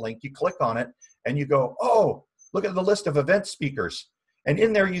event link, you click on it, and you go, oh, look at the list of event speakers. And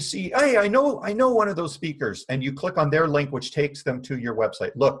in there you see, hey, I know one of those speakers, and you click on their link, which takes them to your website.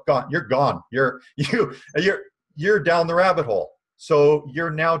 Look, you're gone. You're down the rabbit hole. So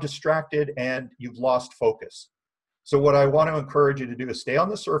you're now distracted and you've lost focus. So what I want to encourage you to do is stay on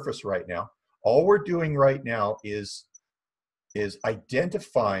the surface right now. All we're doing right now is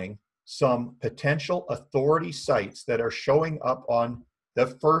identifying some potential authority sites that are showing up on the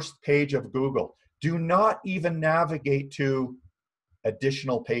first page of Google. Do not even navigate to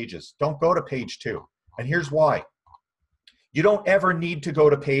additional pages. Don't go to page 2. And here's why. You don't ever need to go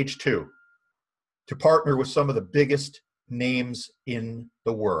to page 2 to partner with some of the biggest names in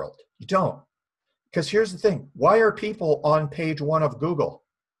the world. You don't. Because here's the thing. Why are people on page 1 of Google?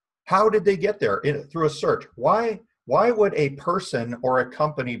 How did they get there? Through a search. Why would a person or a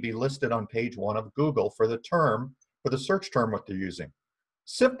company be listed on page 1 of Google for the search term what they're using?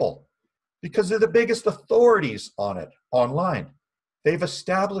 Simple. Because they're the biggest authorities on it online. They've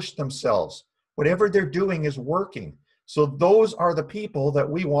established themselves. Whatever they're doing is working. So those are the people that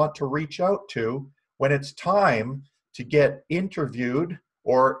we want to reach out to when it's time to get interviewed,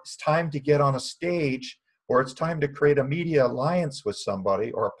 or it's time to get on a stage, or it's time to create a media alliance with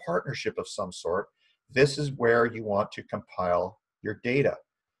somebody or a partnership of some sort. This is where you want to compile your data.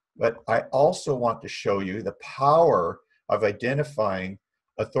 But I also want to show you the power of identifying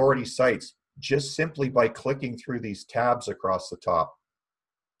authority sites just simply by clicking through these tabs across the top.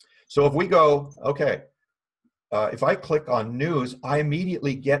 So if we go, okay, if I click on news, I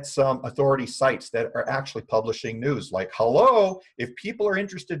immediately get some authority sites that are actually publishing news. Like, hello, if people are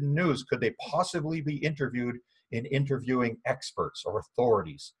interested in news, could they possibly be interviewed in interviewing experts or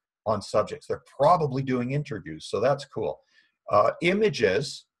authorities on subjects? They're probably doing interviews, so that's cool.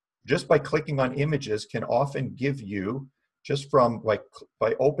 Images, just by clicking on images, can often give you, just from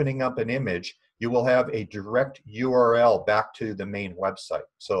by opening up an image, you will have a direct URL back to the main website.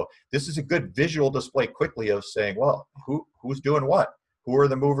 So this is a good visual display quickly of saying, well, who's doing what? Who are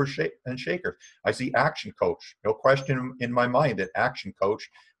the movers and shakers? I see Action Coach. No question in my mind that Action Coach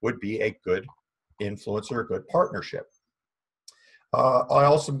would be a good influencer, a good partnership. I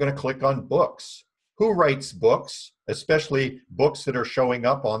also am going to click on books. Who writes books, especially books that are showing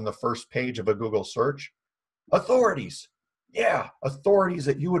up on the first page of a Google search? Authorities. Yeah, authorities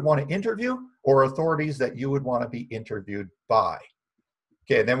that you would want to interview or authorities that you would want to be interviewed by.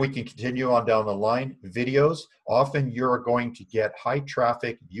 Okay, and then we can continue on down the line. Videos. Often you're going to get high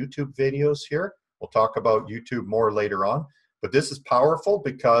traffic YouTube videos here. We'll talk about YouTube more later on. But this is powerful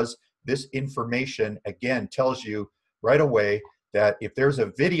because this information, again, tells you right away that if there's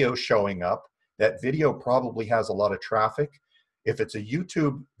a video showing up, that video probably has a lot of traffic. If it's a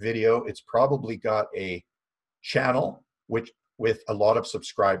YouTube video, it's probably got a channel with a lot of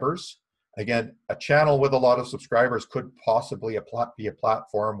subscribers. Again, a channel with a lot of subscribers could possibly be a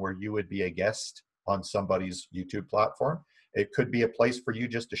platform where you would be a guest on somebody's YouTube platform. It could be a place for you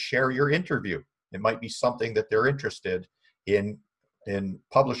just to share your interview. It might be something that they're interested in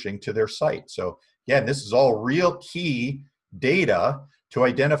publishing to their site. So again, this is all real key data to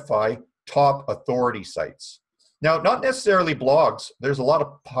identify top authority sites. Now, not necessarily blogs. There's a lot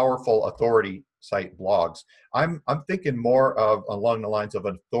of powerful authority site blogs. I'm thinking more of along the lines of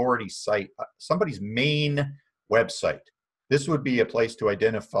an authority site, somebody's main website. This would be a place to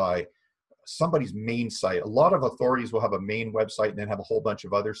identify somebody's main site. A lot of authorities will have a main website and then have a whole bunch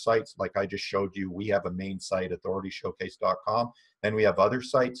of other sites. Like I just showed you, we have a main site, authorityshowcase.com. Then we have other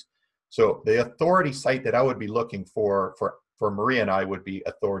sites. So the authority site that I would be looking for Maria and I would be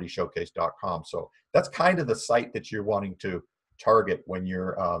authorityshowcase.com. So that's kind of the site that you're wanting to target when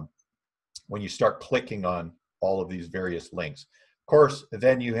you're when you start clicking on all of these various links. Of course,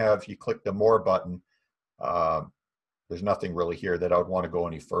 then you click the more button. There's nothing really here that I would want to go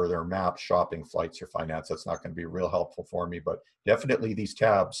any further. Maps, shopping, flights, or finance. That's not going to be real helpful for me, but definitely these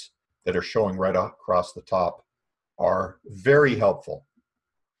tabs that are showing right across the top are very helpful.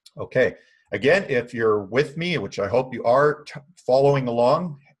 Okay, again, if you're with me, which I hope you are following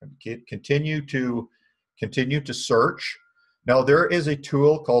along, continue to search. Now there is a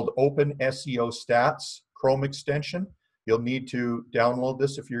tool called Open SEO Stats Chrome extension. You'll need to download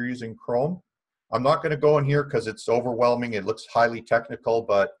this if you're using Chrome. I'm not going to go in here because it's overwhelming. It looks highly technical,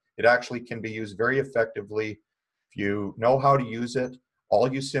 but it actually can be used very effectively. If you know how to use it,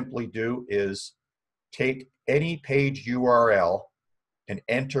 all you simply do is take any page URL and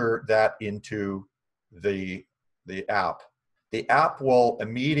enter that into the app. The app will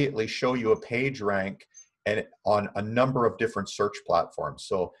immediately show you a page rank and on a number of different search platforms.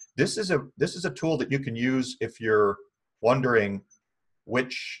 So this is a tool that you can use if you're wondering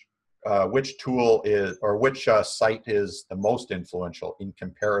which tool is or which site is the most influential in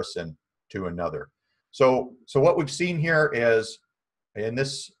comparison to another. So what we've seen here is in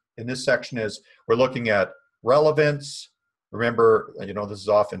this section is we're looking at relevance. Remember, this is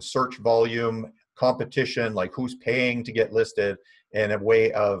often search volume, competition, like who's paying to get listed, and a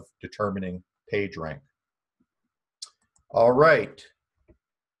way of determining page rank. All right,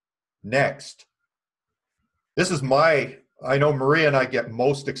 next. This is I know Maria and I get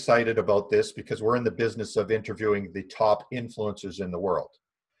most excited about this because we're in the business of interviewing the top influencers in the world.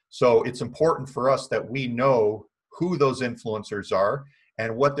 So it's important for us that we know who those influencers are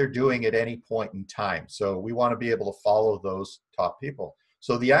and what they're doing at any point in time. So we want to be able to follow those top people.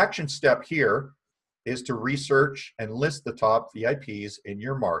 So the action step here is to research and list the top VIPs in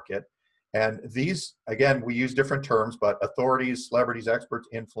your market. And these, again, we use different terms, but authorities, celebrities, experts,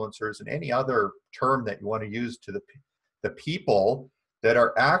 influencers, and any other term that you want to use to the people that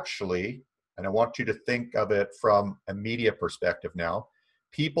are actually, and I want you to think of it from a media perspective now,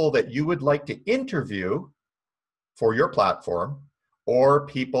 people that you would like to interview for your platform, or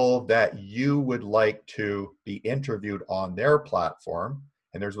people that you would like to be interviewed on their platform.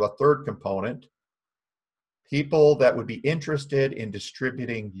 And there's a third component, people that would be interested in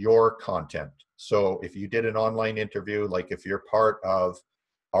distributing your content. So if you did an online interview, like if you're part of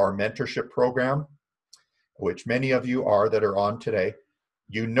our mentorship program, which many of you are that are on today,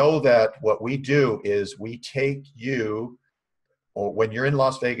 you know that what we do is we take you, or when you're in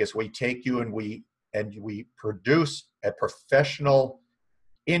Las Vegas, we take you and we produce a professional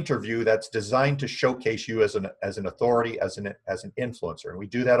interview that's designed to showcase you as an authority, as an influencer. And we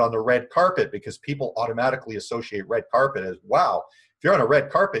do that on the red carpet because people automatically associate red carpet as, wow, if you're on a red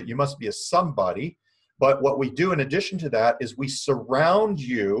carpet, you must be a somebody. But what we do in addition to that is we surround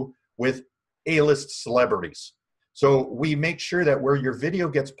you with A-list celebrities. So we make sure that where your video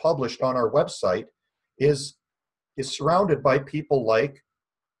gets published on our website is surrounded by people like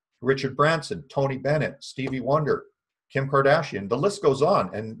Richard Branson, Tony Bennett, Stevie Wonder, Kim Kardashian. The list goes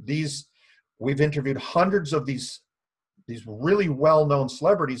on. And we've interviewed hundreds of these really well-known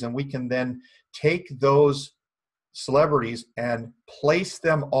celebrities, and we can then take those celebrities and place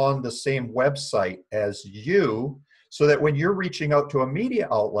them on the same website as you, so that when you're reaching out to a media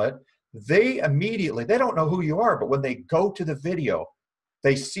outlet, they immediately, they don't know who you are, but when they go to the video,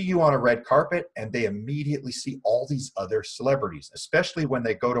 they see you on a red carpet and they immediately see all these other celebrities, especially when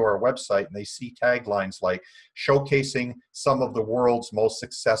they go to our website and they see taglines like showcasing some of the world's most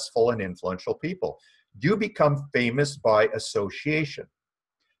successful and influential people. You become famous by association.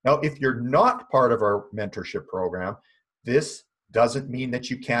 Now, if you're not part of our mentorship program, this doesn't mean that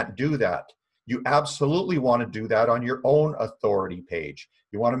you can't do that. You absolutely want to do that on your own authority page.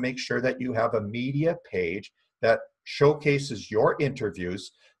 You want to make sure that you have a media page that showcases your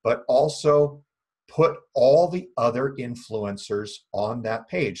interviews, but also put all the other influencers on that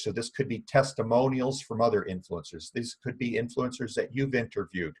page. So this could be testimonials from other influencers. These could be influencers that you've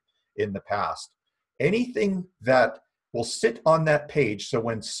interviewed in the past. Anything that will sit on that page, so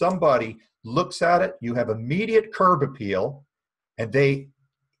when somebody looks at it, you have immediate curb appeal, and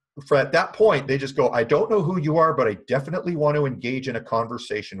at that point, they just go, I don't know who you are, but I definitely want to engage in a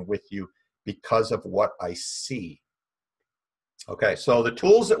conversation with you because of what I see. Okay, so the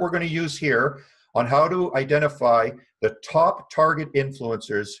tools that we're going to use here on how to identify the top target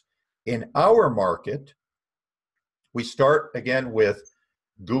influencers in our market, we start again with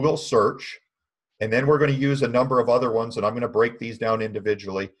Google search, and then we're going to use a number of other ones, and I'm going to break these down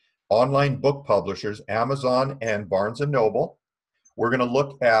individually. Online book publishers, Amazon and Barnes & Noble. We're going to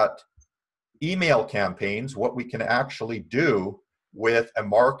look at email campaigns, what we can actually do with a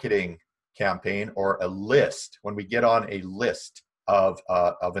marketing campaign or a list when we get on a list of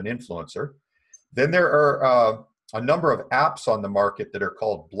an influencer. Then there are a number of apps on the market that are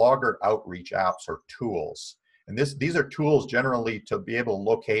called blogger outreach apps or tools. And these are tools generally to be able to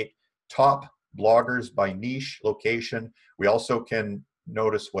locate top bloggers by niche location. We also can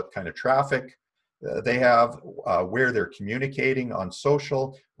notice what kind of traffic they have, where they're communicating on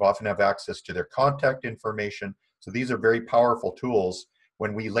social. We often have access to their contact information. So these are very powerful tools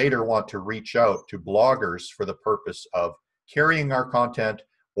when we later want to reach out to bloggers for the purpose of carrying our content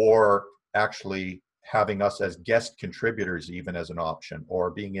or actually having us as guest contributors even as an option, or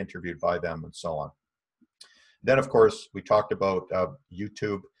being interviewed by them and so on. Then of course, we talked about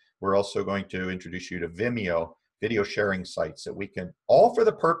YouTube. We're also going to introduce you to Vimeo, video sharing sites that we can, all for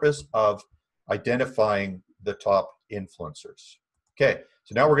the purpose of identifying the top influencers. Okay,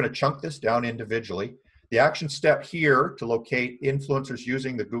 so now we're going to chunk this down individually. The action step here to locate influencers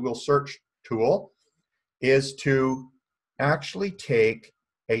using the Google search tool is to actually take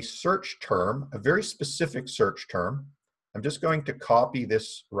a search term, a very specific search term. I'm just going to copy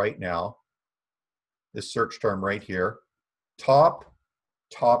this right now, this search term right here, top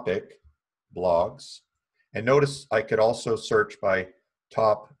topic blogs. And notice I could also search by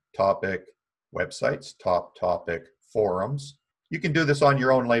top topic websites, top topic forums. You can do this on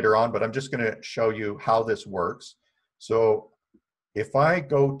your own later on, but I'm just going to show you how this works. So if I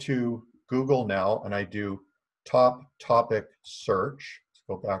go to Google now and I do top topic search, let's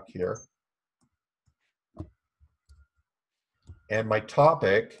go back here. And my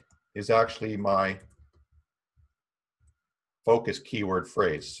topic is actually my focus keyword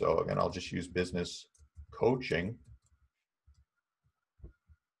phrase. So again, I'll just use business coaching.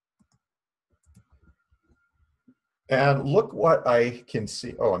 And look what I can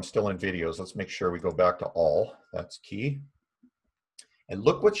see. Oh, I'm still in videos. Let's make sure we go back to all. That's key. And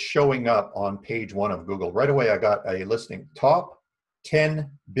look what's showing up on page 1 of Google. Right away, I got a listing. Top 10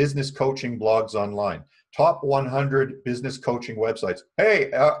 business coaching blogs online. Top 100 business coaching websites.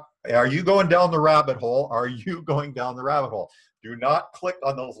 Hey, are you going down the rabbit hole? Are you going down the rabbit hole? Do not click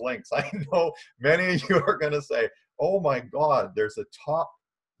on those links. I know many of you are going to say, oh my God, there's a top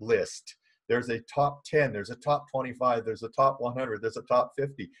list. There's a top 10, there's a top 25, there's a top 100, there's a top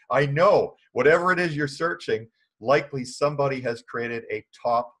 50. I know, whatever it is you're searching, likely somebody has created a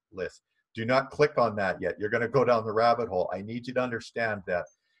top list. Do not click on that yet. You're going to go down the rabbit hole. I need you to understand that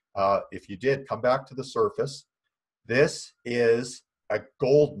if you did, come back to the surface. This is a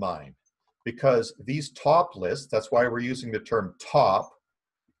gold mine, because these top lists, that's why we're using the term top,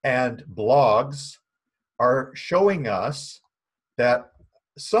 and blogs are showing us that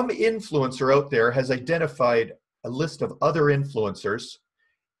some influencer out there has identified a list of other influencers,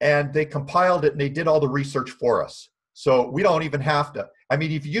 and they compiled it and they did all the research for us. So we don't even have to. I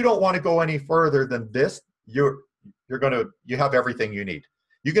mean, if you don't want to go any further than this, you have everything you need.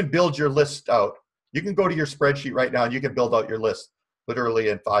 You can build your list out. You can go to your spreadsheet right now and you can build out your list literally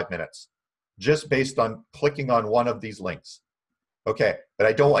in 5 minutes, just based on clicking on one of these links. Okay, but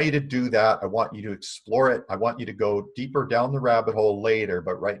I don't want you to do that. I want you to explore it. I want you to go deeper down the rabbit hole later,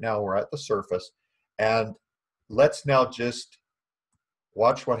 but right now we're at the surface. And let's now just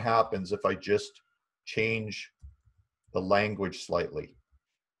watch what happens if I just change the language slightly.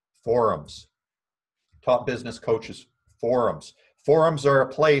 Forums, top business coaches forums. Forums are a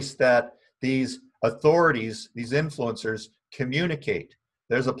place that these authorities, these influencers communicate.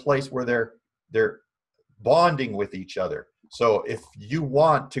 There's a place where they're bonding with each other. So if you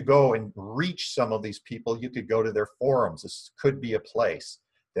want to go and reach some of these people, you could go to their forums. This could be a place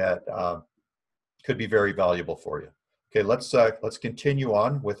that could be very valuable for you. Okay, let's continue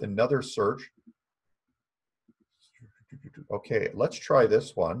on with another search. Okay, let's try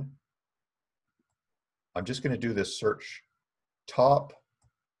this one. I'm just going to do this search. Top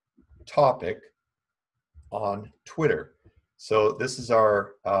topic on Twitter. So this is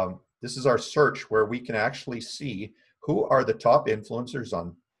our search where we can actually see who are the top influencers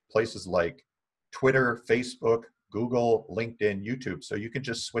on places like Twitter, Facebook, Google, LinkedIn, YouTube. So you can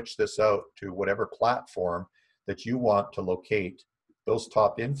just switch this out to whatever platform that you want to locate those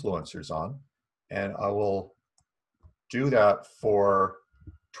top influencers on. And I will do that for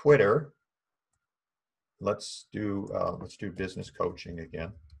Twitter. Let's do business coaching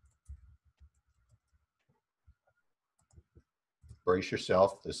again. Brace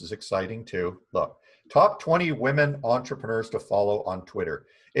yourself. This is exciting too. Look, top 20 women entrepreneurs to follow on Twitter.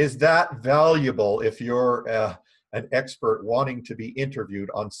 Is that valuable if you're an expert wanting to be interviewed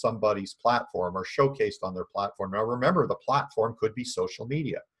on somebody's platform or showcased on their platform? Now remember, the platform could be social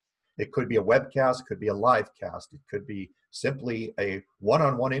media. It could be a webcast, could be a live cast. It could be simply a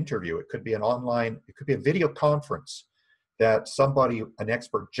one-on-one interview. It could be an online, it could be a video conference that somebody, an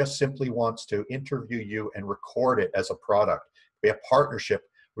expert, just simply wants to interview you and record it as a product. Be a partnership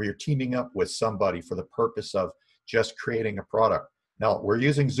where you're teaming up with somebody for the purpose of just creating a product. Now, we're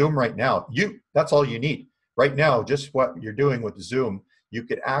using Zoom right now. That's all you need. Right now, just what you're doing with Zoom, you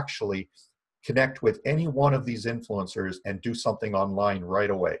could actually connect with any one of these influencers and do something online right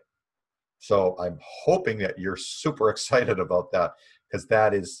away. So I'm hoping that you're super excited about that, because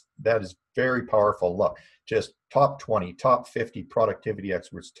that is very powerful. Look, just top 20, top 50 productivity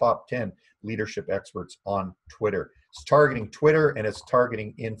experts, top 10 leadership experts on Twitter. It's targeting Twitter and it's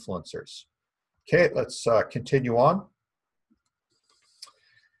targeting influencers. Okay, let's continue on.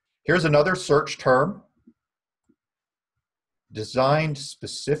 Here's another search term designed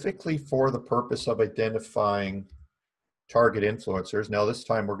specifically for the purpose of identifying target influencers. Now this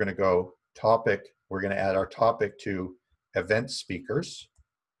time we're going to go topic. We're going to add our topic to event speakers.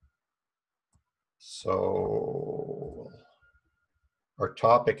 So our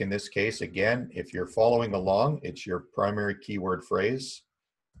topic in this case, again, if you're following along, it's your primary keyword phrase.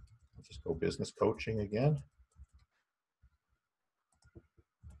 I'll just go business coaching again.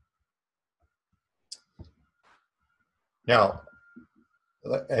 Now,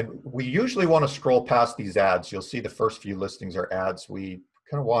 and we usually want to scroll past these ads. You'll see the first few listings are ads. We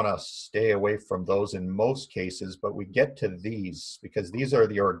kind of want to stay away from those in most cases, but we get to these because these are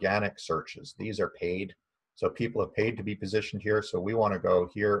the organic searches. These are paid. So people have paid to be positioned here. So we want to go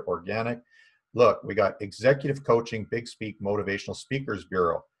here, organic. Look, we got executive coaching, Big Speak, Motivational Speakers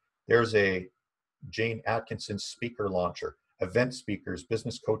Bureau. There's a Jane Atkinson speaker launcher, event speakers,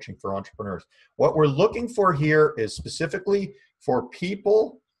 business coaching for entrepreneurs. What we're looking for here is specifically for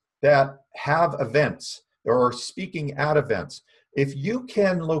people that have events or are speaking at events. If you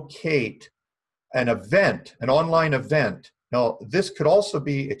can locate an event, an online event, now this could also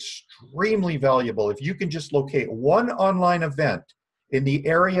be extremely valuable if you can just locate one online event in the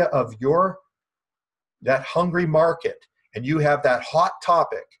area of that hungry market, and you have that hot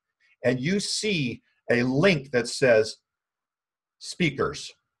topic, and you see a link that says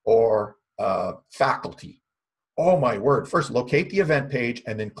speakers or faculty. Oh my word. First, locate the event page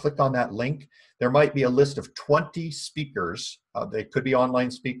and then click on that link. There might be a list of 20 speakers. They could be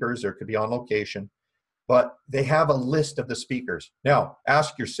online speakers or it could be on location, but they have a list of the speakers. Now,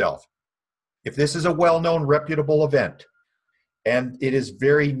 ask yourself, if this is a well-known, reputable event and it is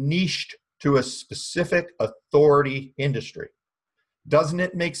very niched to a specific authority industry, doesn't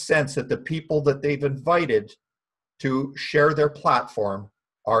it make sense that the people that they've invited to share their platform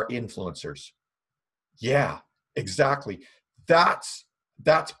are influencers? Yeah, exactly. That's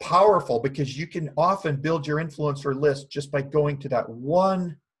powerful because you can often build your influencer list just by going to that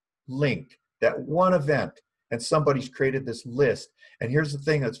one link, that one event, and somebody's created this list. And here's the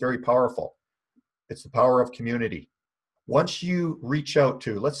thing that's very powerful. It's the power of community. Once you reach out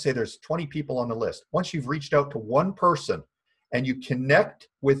to, let's say there's 20 people on the list. Once you've reached out to one person and you connect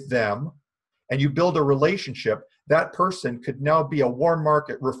with them and you build a relationship, that person could now be a warm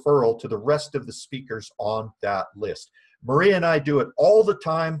market referral to the rest of the speakers on that list. Maria and I do it all the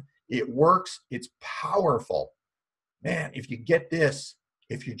time. It works. It's powerful. man, if you get this,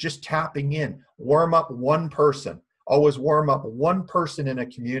 if you're just tapping in, warm up one person. Always warm up one person in a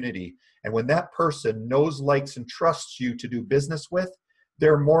community. And when that person knows, likes, and trusts you to do business with,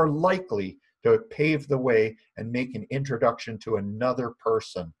 they're more likely to pave the way and make an introduction to another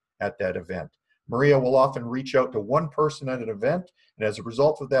person at that event. Maria will often reach out to one person at an event, and as a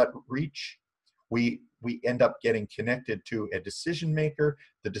result of that reach, we end up getting connected to a decision maker.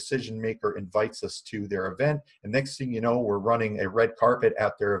 The decision maker invites us to their event, and next thing you know, we're running a red carpet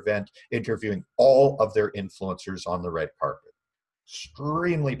at their event, interviewing all of their influencers on the red carpet.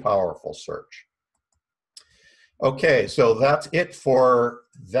 Extremely powerful search. Okay, so that's it for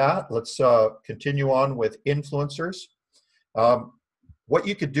that. Let's continue on with influencers. What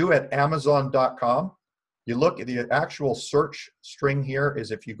you could do at Amazon.com, you look at the actual search string here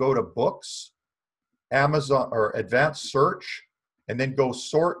is if you go to books, Amazon or advanced search, and then go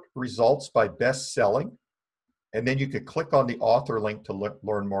sort results by best selling, and then you could click on the author link to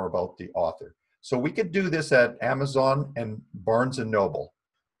learn more about the author. So we could do this at Amazon and Barnes & Noble.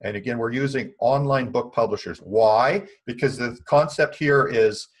 And again, we're using online book publishers. Why? Because the concept here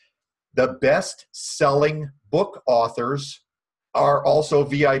is the best selling book authors are also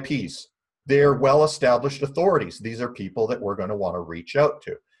VIPs. They're well-established authorities. These are people that we're going to want to reach out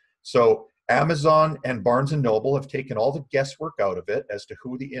to. So Amazon and Barnes & Noble have taken all the guesswork out of it as to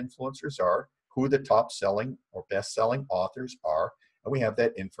who the influencers are, who the top selling or best-selling authors are, and we have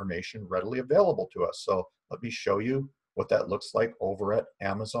that information readily available to us. So let me show you what that looks like over at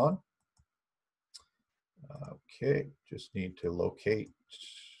Amazon. Okay, just need to locate,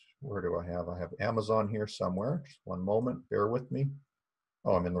 where do I have? I have Amazon here somewhere. Just one moment, bear with me.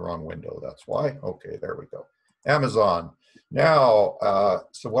 Oh, I'm in the wrong window, that's why. Okay, there we go. Amazon. Now,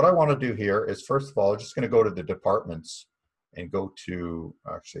 so what I want to do here is, first of all, I'm just going to go to the departments and go to,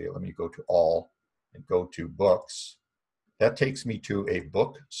 actually, let me go to all and go to books. That takes me to a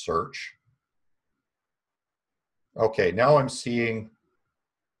book search. Okay, now I'm seeing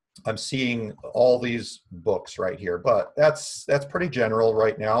all these books right here, but that's pretty general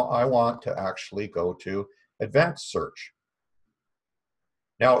right now. I want to actually go to advanced search.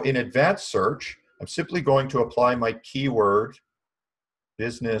 Now in advanced search, I'm simply going to apply my keyword,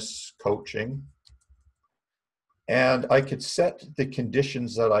 business coaching, and I could set the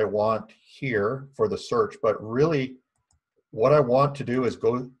conditions that I want here for the search, but really what I want to do is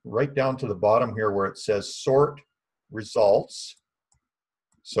go right down to the bottom here where it says sort results.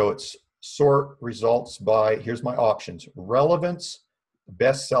 So it's sort results by, here's my options, relevance,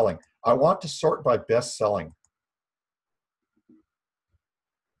 best selling. I want to sort by best selling.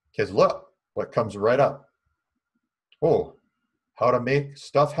 Because look, what comes right up. Oh, how to make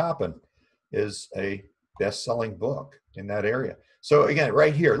stuff happen is a best-selling book in that area. So again,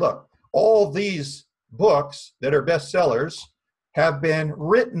 right here, look, all these books that are bestsellers have been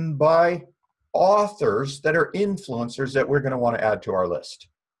written by authors that are influencers that we're going to want to add to our list,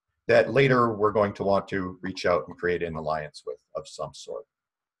 that later we're going to want to reach out and create an alliance with of some sort.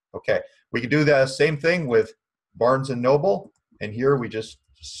 Okay, we can do the same thing with Barnes & Noble, and here we just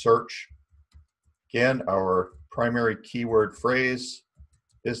search, again, our primary keyword phrase,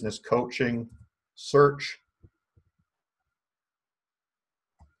 business coaching, search.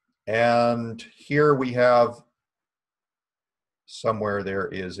 And here we have somewhere there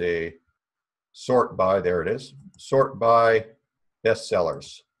is a sort by, there it is, sort by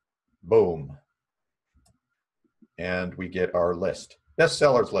bestsellers. Boom. And we get our list,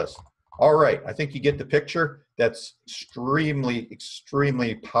 bestsellers list. All right, I think you get the picture. That's extremely,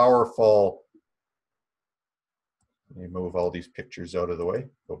 extremely powerful. Let me move all these pictures out of the way.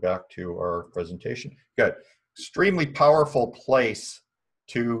 Go back to our presentation. Good. Extremely powerful place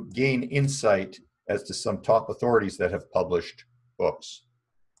to gain insight as to some top authorities that have published books.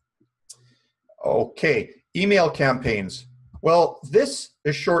 Okay, email campaigns. Well, this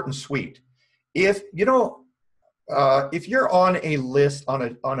is short and sweet. If you know, if you're on a list, on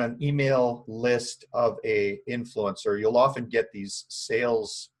an email list of a influencer, you'll often get these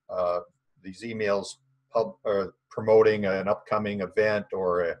sales, these emails promoting an upcoming event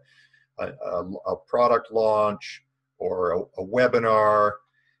or a product launch or a webinar.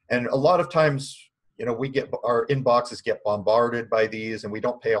 And a lot of times, you know, our inboxes get bombarded by these and we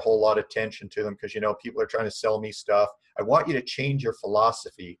don't pay a whole lot of attention to them because, you know, people are trying to sell me stuff. I want you to change your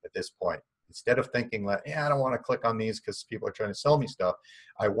philosophy at this point. Instead of thinking that, yeah, I don't want to click on these because people are trying to sell me stuff,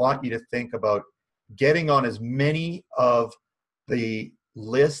 I want you to think about getting on as many of the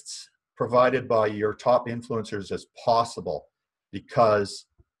lists provided by your top influencers as possible, because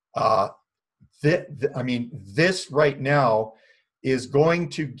I mean, this right now is going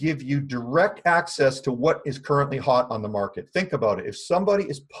to give you direct access to what is currently hot on the market. Think about it. If somebody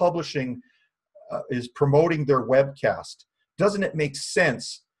is publishing, is promoting their webcast, doesn't it make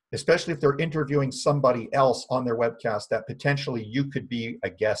sense, especially if they're interviewing somebody else on their webcast, that potentially you could be a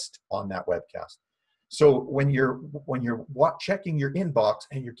guest on that webcast? So when you're checking your inbox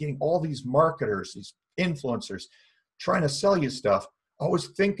and you're getting all these marketers, these influencers trying to sell you stuff, always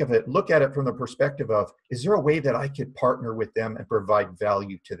think of it, look at it from the perspective of, is there a way that I could partner with them and provide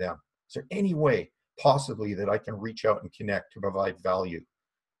value to them? Is there any way possibly that I can reach out and connect to provide value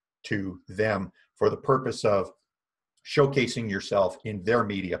to them for the purpose of showcasing yourself in their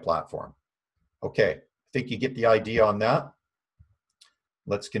media platform? Okay, I think you get the idea on that.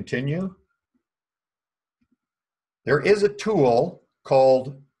 Let's continue. There is a tool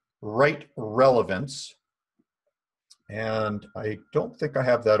called Right Relevance. And I don't think I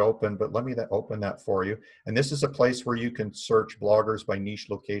have that open, but let me open that for you. And this is a place where you can search bloggers by niche,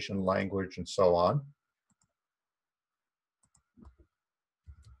 location, language, and so on.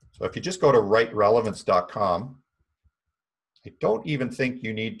 So if you just go to rightrelevance.com, I don't even think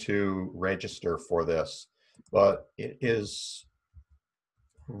you need to register for this, but it is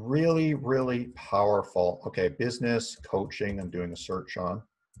really, really powerful. Okay, business coaching, I'm doing a search on.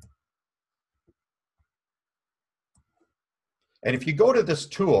 And if you go to this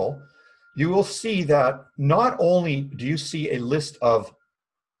tool, you will see that not only do you see a list of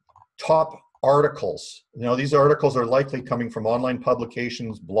top articles, these articles are likely coming from online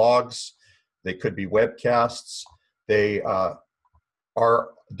publications, blogs, they could be webcasts, they are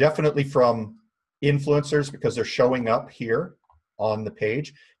definitely from influencers because they're showing up here on the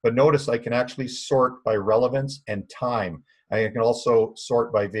page. But notice I can actually sort by relevance and time. I can also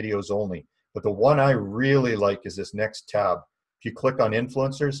sort by videos only. But the one I really like is this next tab. If you click on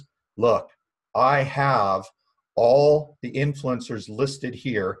influencers, look, I have all the influencers listed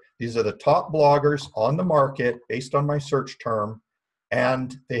here. These are the top bloggers on the market based on my search term,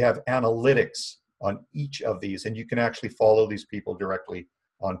 and they have analytics on each of these, and you can actually follow these people directly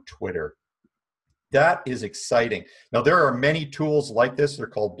on Twitter. That is exciting. Now, there are many tools like this. They're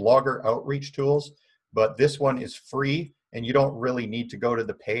called blogger outreach tools, but this one is free, and you don't really need to go to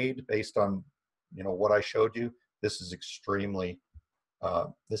the paid based on what I showed you. This is extremely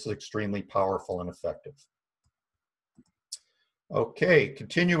powerful and effective. Okay,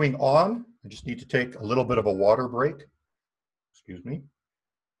 continuing on. I just need to take a little bit of a water break. Excuse me.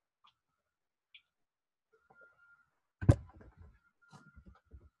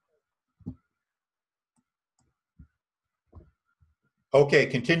 Okay,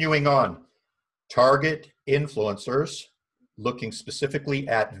 continuing on. Target influencers, looking specifically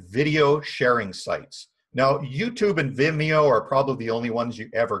at video sharing sites. Now, YouTube and Vimeo are probably the only ones you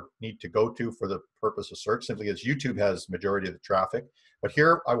ever need to go to for the purpose of search, simply as YouTube has majority of the traffic. But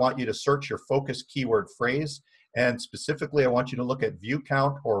here, I want you to search your focus keyword phrase, and specifically, I want you to look at view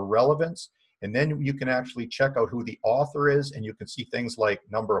count or relevance, and then you can actually check out who the author is, and you can see things like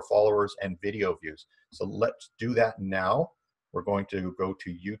number of followers and video views. So let's do that now. We're going to go to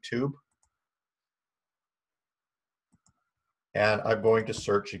YouTube, and I'm going to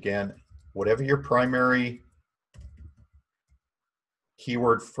search again. Whatever your primary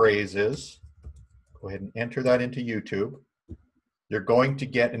keyword phrase is, go ahead and enter that into YouTube. You're going to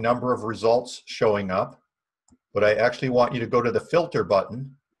get a number of results showing up, but I actually want you to go to the filter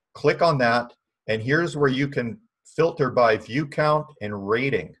button, click on that, and here's where you can filter by view count and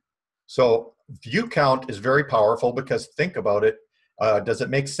rating. So view count is very powerful because think about it. Does it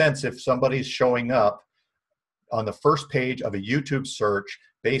make sense if somebody's showing up on the first page of a YouTube search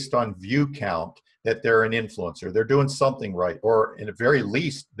based on view count that they're an influencer? They're doing something right, or in the very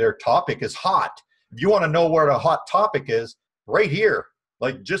least, their topic is hot. If you want to know where a hot topic is, right here,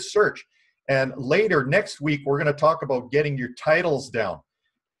 like just search. And later, next week, we're going to talk about getting your titles down.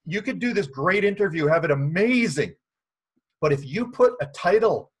 You could do this great interview, have it amazing, but if you put a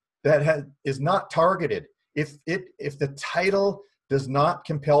title that is not targeted, if the title does not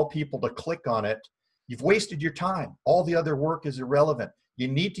compel people to click on it, you've wasted your time. All the other work is irrelevant. You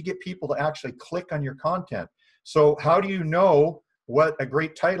need to get people to actually click on your content. So how do you know what a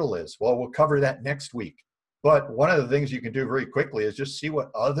great title is? Well, we'll cover that next week. But one of the things you can do very quickly is just see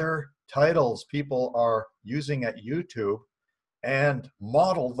what other titles people are using at YouTube and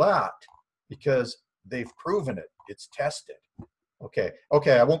model that, because they've proven it. It's tested. Okay,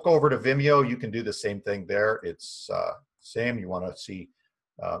 I won't go over to Vimeo. You can do the same thing there. It's same. You want to see,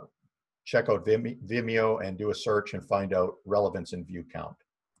 check out Vimeo and do a search and find out relevance and view count.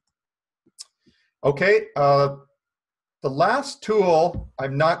 Okay, the last tool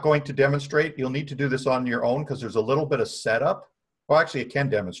I'm not going to demonstrate. You'll need to do this on your own because there's a little bit of setup. Well, actually, it can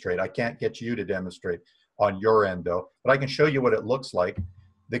demonstrate. I can't get you to demonstrate on your end, though, but I can show you what it looks like.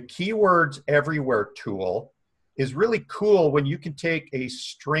 The Keywords Everywhere tool is really cool when you can take a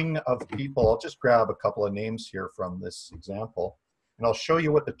string of people. I'll just grab a couple of names here from this example, and I'll show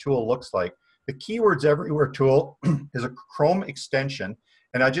you what the tool looks like. The Keywords Everywhere tool is a Chrome extension,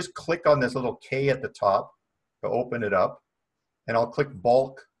 and I just click on this little K at the top to open it up, and I'll click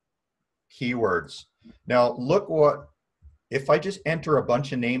bulk keywords. Now look what, if I just enter a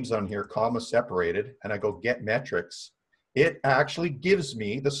bunch of names on here, comma separated, and I go get metrics, it actually gives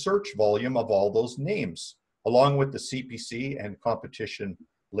me the search volume of all those names, along with the CPC and competition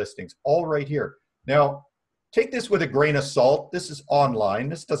listings, all right here. Now, take this with a grain of salt. This is online.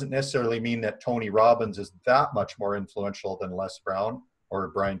 This doesn't necessarily mean that Tony Robbins is that much more influential than Les Brown or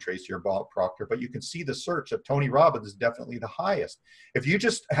Brian Tracy or Bob Proctor, but you can see the search of Tony Robbins is definitely the highest. If you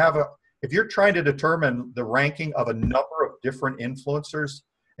just have if you're trying to determine the ranking of a number of different influencers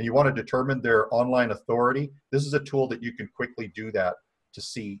and you want to determine their online authority, this is a tool that you can quickly do that to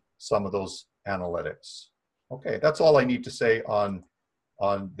see some of those analytics. Okay, that's all I need to say on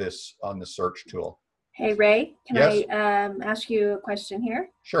the search tool. Hey, Ray, can Yes? I ask you a question here?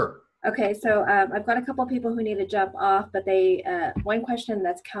 Sure. Okay, so I've got a couple people who need to jump off, but one question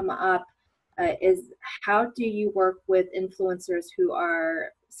that's come up is how do you work with influencers who are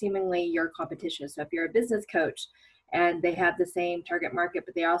seemingly your competition? So if you're a business coach and they have the same target market,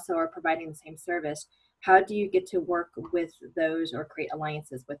 but they also are providing the same service, how do you get to work with those or create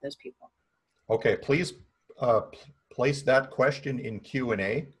alliances with those people? Okay, please place that question in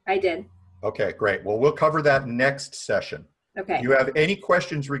Q&A. I did. Okay, great. Well, we'll cover that next session. Okay. If you have any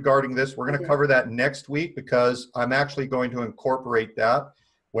questions regarding this, we're going to cover that next week because I'm actually going to incorporate that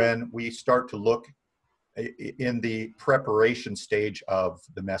when we start to look in the preparation stage of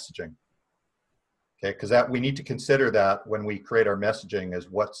the messaging. Okay, because we need to consider that when we create our messaging as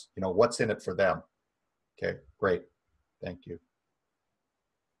what's in it for them. Okay, great. Thank you.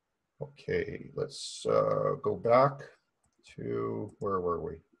 Okay, let's go back to, where were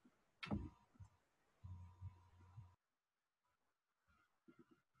we?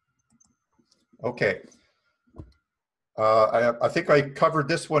 Okay. I think I covered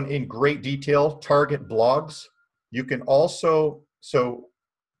this one in great detail. Target blogs. You can also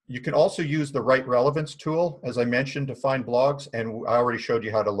use the right relevance tool, as I mentioned, to find blogs, and I already showed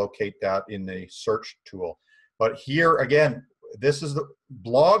you how to locate that in the search tool. But here again,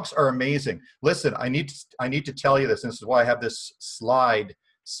 blogs are amazing. Listen, I need to tell you this. And this is why I have this slide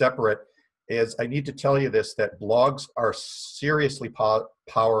separate. Is I need to tell you this, that blogs are seriously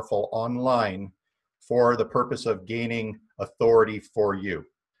powerful online for the purpose of gaining authority for you.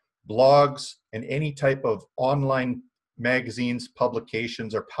 Blogs and any type of online magazines,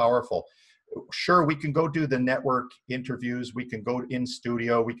 publications are powerful. Sure, we can go do the network interviews, we can go in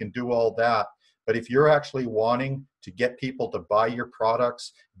studio, we can do all that. But if you're actually wanting to get people to buy your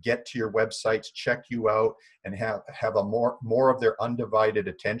products, get to your websites, check you out, and have a more of their undivided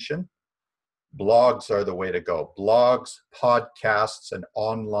attention, blogs are the way to go. Blogs, podcasts, and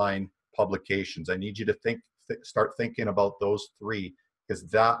online publications. I need you to start thinking about those three, because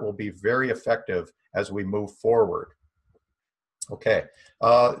that will be very effective as we move forward. Okay.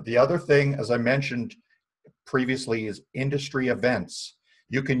 The other thing, as I mentioned previously, is industry events.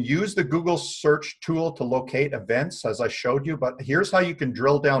 You can use the Google search tool to locate events, as I showed you, but here's how you can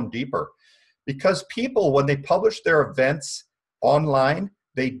drill down deeper. Because people, when they publish their events online,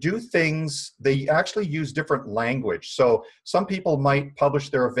 they do things, they actually use different language. So some people might publish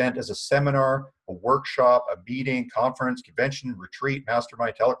their event as a seminar, a workshop, a meeting, conference, convention, retreat,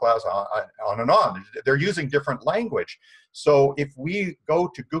 mastermind, teleclass, on and on. They're using different language. So if we go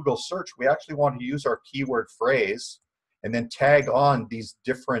to Google search, we actually want to use our keyword phrase and then tag on these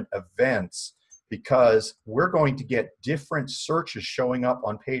different events, because we're going to get different searches showing up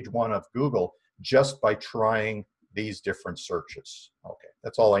on page 1 of Google just by trying these different searches. Okay,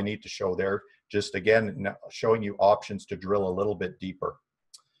 that's all I need to show there. Just again, showing you options to drill a little bit deeper.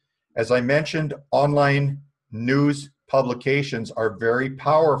 As I mentioned, online news publications are very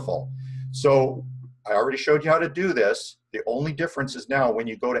powerful. So I already showed you how to do this. The only difference is now when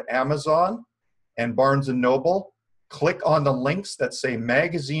you go to Amazon and Barnes & Noble, click on the links that say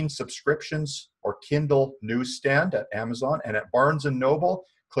magazine subscriptions or Kindle newsstand at Amazon, and at Barnes & Noble,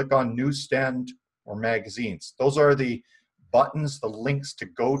 click on newsstand or magazines. Those are the buttons, the links to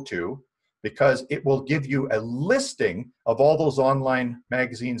go to, because it will give you a listing of all those online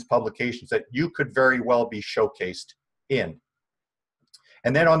magazines, publications that you could very well be showcased in.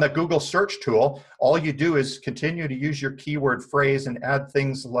 And then on the Google search tool, all you do is continue to use your keyword phrase and add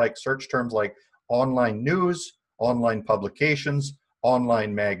things like search terms like online news, online publications,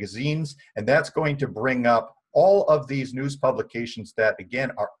 online magazines, and that's going to bring up all of these news publications that,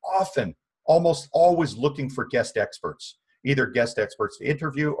 again, are often, almost always looking for guest experts, either guest experts to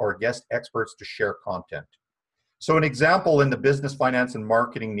interview or guest experts to share content. So an example in the business, finance, and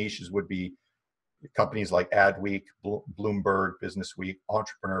marketing niches would be companies like Adweek, Bloomberg, Business Week,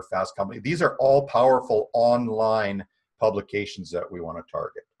 Entrepreneur, Fast Company. These are all powerful online publications that we want to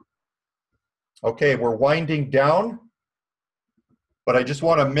target. Okay, we're winding down, but I just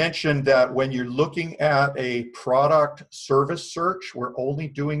want to mention that when you're looking at a product service search, we're only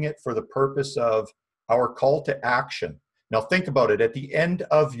doing it for the purpose of our call to action. Now think about it, at the end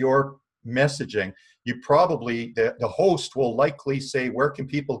of your messaging, you probably, the host will likely say, where can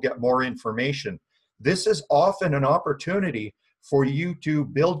people get more information? This is often an opportunity for you to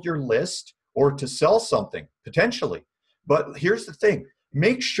build your list or to sell something, potentially. But here's the thing,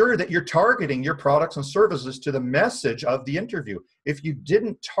 make sure that you're targeting your products and services to the message of the interview. If you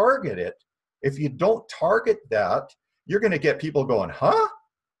didn't target it, if you don't target that, you're going to get people going, huh?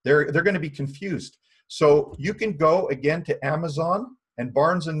 They're going to be confused. So you can go again to Amazon and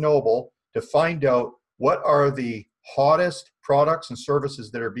Barnes and Noble to find out what are the hottest products and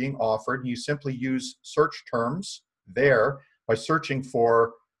services that are being offered. And you simply use search terms there by searching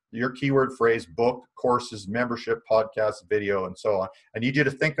for your keyword phrase, book, courses, membership, podcast, video, and so on. I need you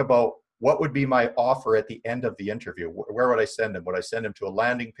to think about what would be my offer at the end of the interview. Where would I send them? Would I send them to a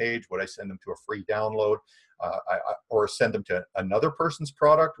landing page? Would I send them to a free download? Or send them to another person's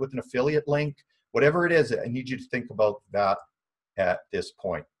product with an affiliate link? Whatever it is, I need you to think about that at this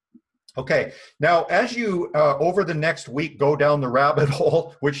point. Okay, now as you, over the next week, go down the rabbit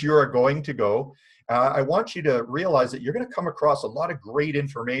hole, which you are going to go, I want you to realize that you're going to come across a lot of great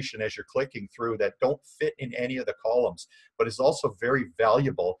information as you're clicking through that don't fit in any of the columns, but is also very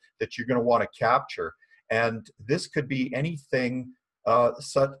valuable that you're going to want to capture. And this could be anything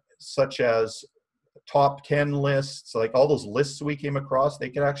such as top 10 lists, like all those lists we came across, they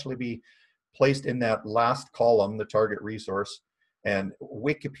could actually be placed in that last column, the target resource. And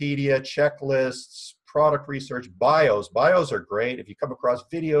Wikipedia, checklists, product research, bios. Bios are great. If you come across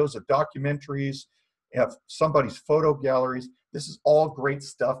videos of documentaries, have somebody's photo galleries, this is all great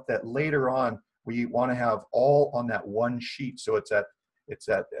stuff that later on we want to have all on that one sheet. So it's at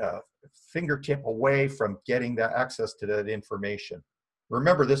fingertip away from getting that access to that information.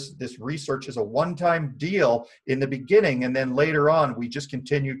 Remember, this research is a one-time deal in the beginning, and then later on we just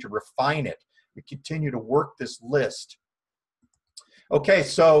continue to refine it. We continue to work this list. Okay,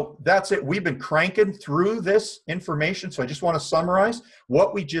 so that's it. We've been cranking through this information, so I just want to summarize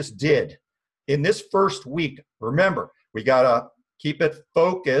what we just did. In this first week, remember, we got to keep it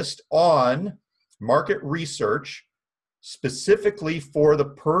focused on market research, specifically for the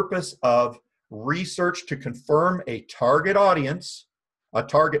purpose of research to confirm a target audience, a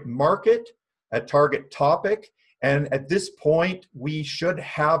target market, a target topic, and at this point, we should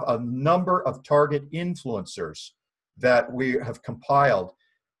have a number of target influencers that we have compiled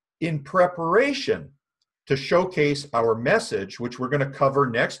in preparation to showcase our message, which we're going to cover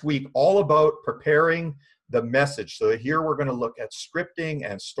next week, all about preparing the message. So here we're going to look at scripting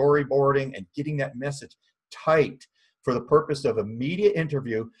and storyboarding and getting that message tight for the purpose of a media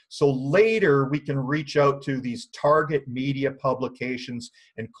interview. So later we can reach out to these target media publications,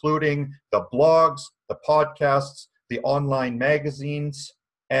 including the blogs, the podcasts, the online magazines,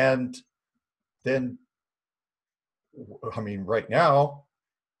 and then, I mean, right now,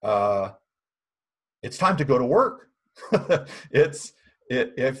 it's time to go to work.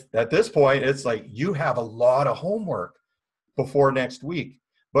 If at this point, it's like you have a lot of homework before next week.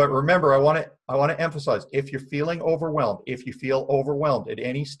 But remember, I want to emphasize, if you're feeling overwhelmed, if you feel overwhelmed at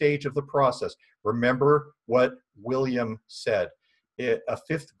any stage of the process, remember what William said. A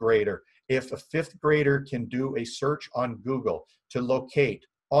fifth grader, if a fifth grader can do a search on Google to locate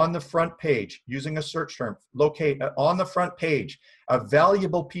on the front page, using a search term, locate on the front page a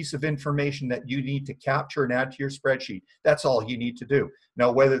valuable piece of information that you need to capture and add to your spreadsheet, that's all you need to do.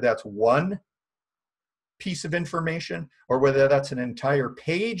 Now, whether that's one piece of information or whether that's an entire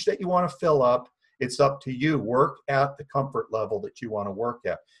page that you want to fill up, it's up to you. Work at the comfort level that you want to work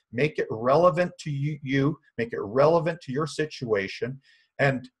at. Make it relevant to you, make it relevant to your situation,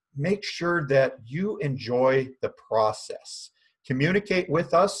 and make sure that you enjoy the process. Communicate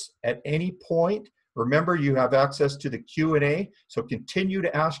with us at any point. Remember, you have access to the Q&A, so continue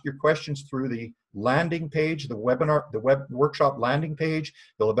to ask your questions through the landing page, the web workshop landing page.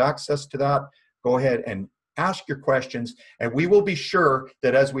 You'll have access to that. Go ahead and ask your questions, and we will be sure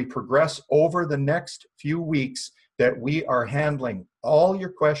that as we progress over the next few weeks that we are handling all your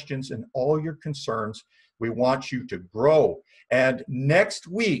questions and all your concerns. We want you to grow. And next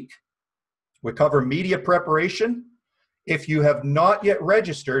week, we cover media preparation. If you have not yet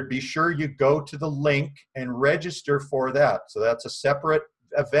registered, be sure you go to the link and register for that. So that's a separate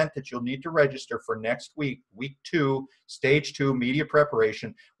event that you'll need to register for next week, week 2, stage 2, media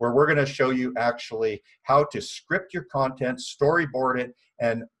preparation, where we're going to show you actually how to script your content, storyboard it,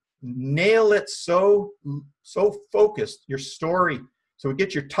 and nail it so focused, your story. So we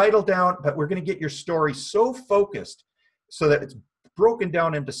get your title down, but we're going to get your story so focused so that it's broken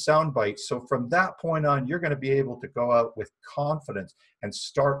down into sound bites. So from that point on, you're going to be able to go out with confidence and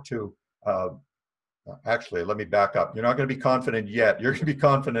start to actually, let me back up. You're not going to be confident yet. You're going to be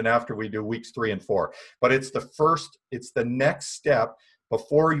confident after we do weeks 3 and 4. But it's the next step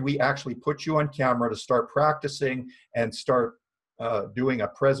before we actually put you on camera to start practicing and start doing a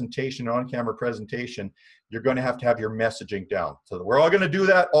presentation, on-camera presentation. You're going to have your messaging down. So we're all going to do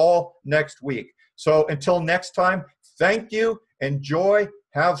that all next week. So until next time, thank you, enjoy,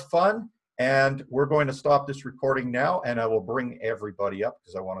 have fun. And we're going to stop this recording now, and I will bring everybody up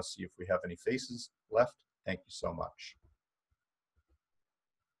because I want to see if we have any faces left. Thank you so much.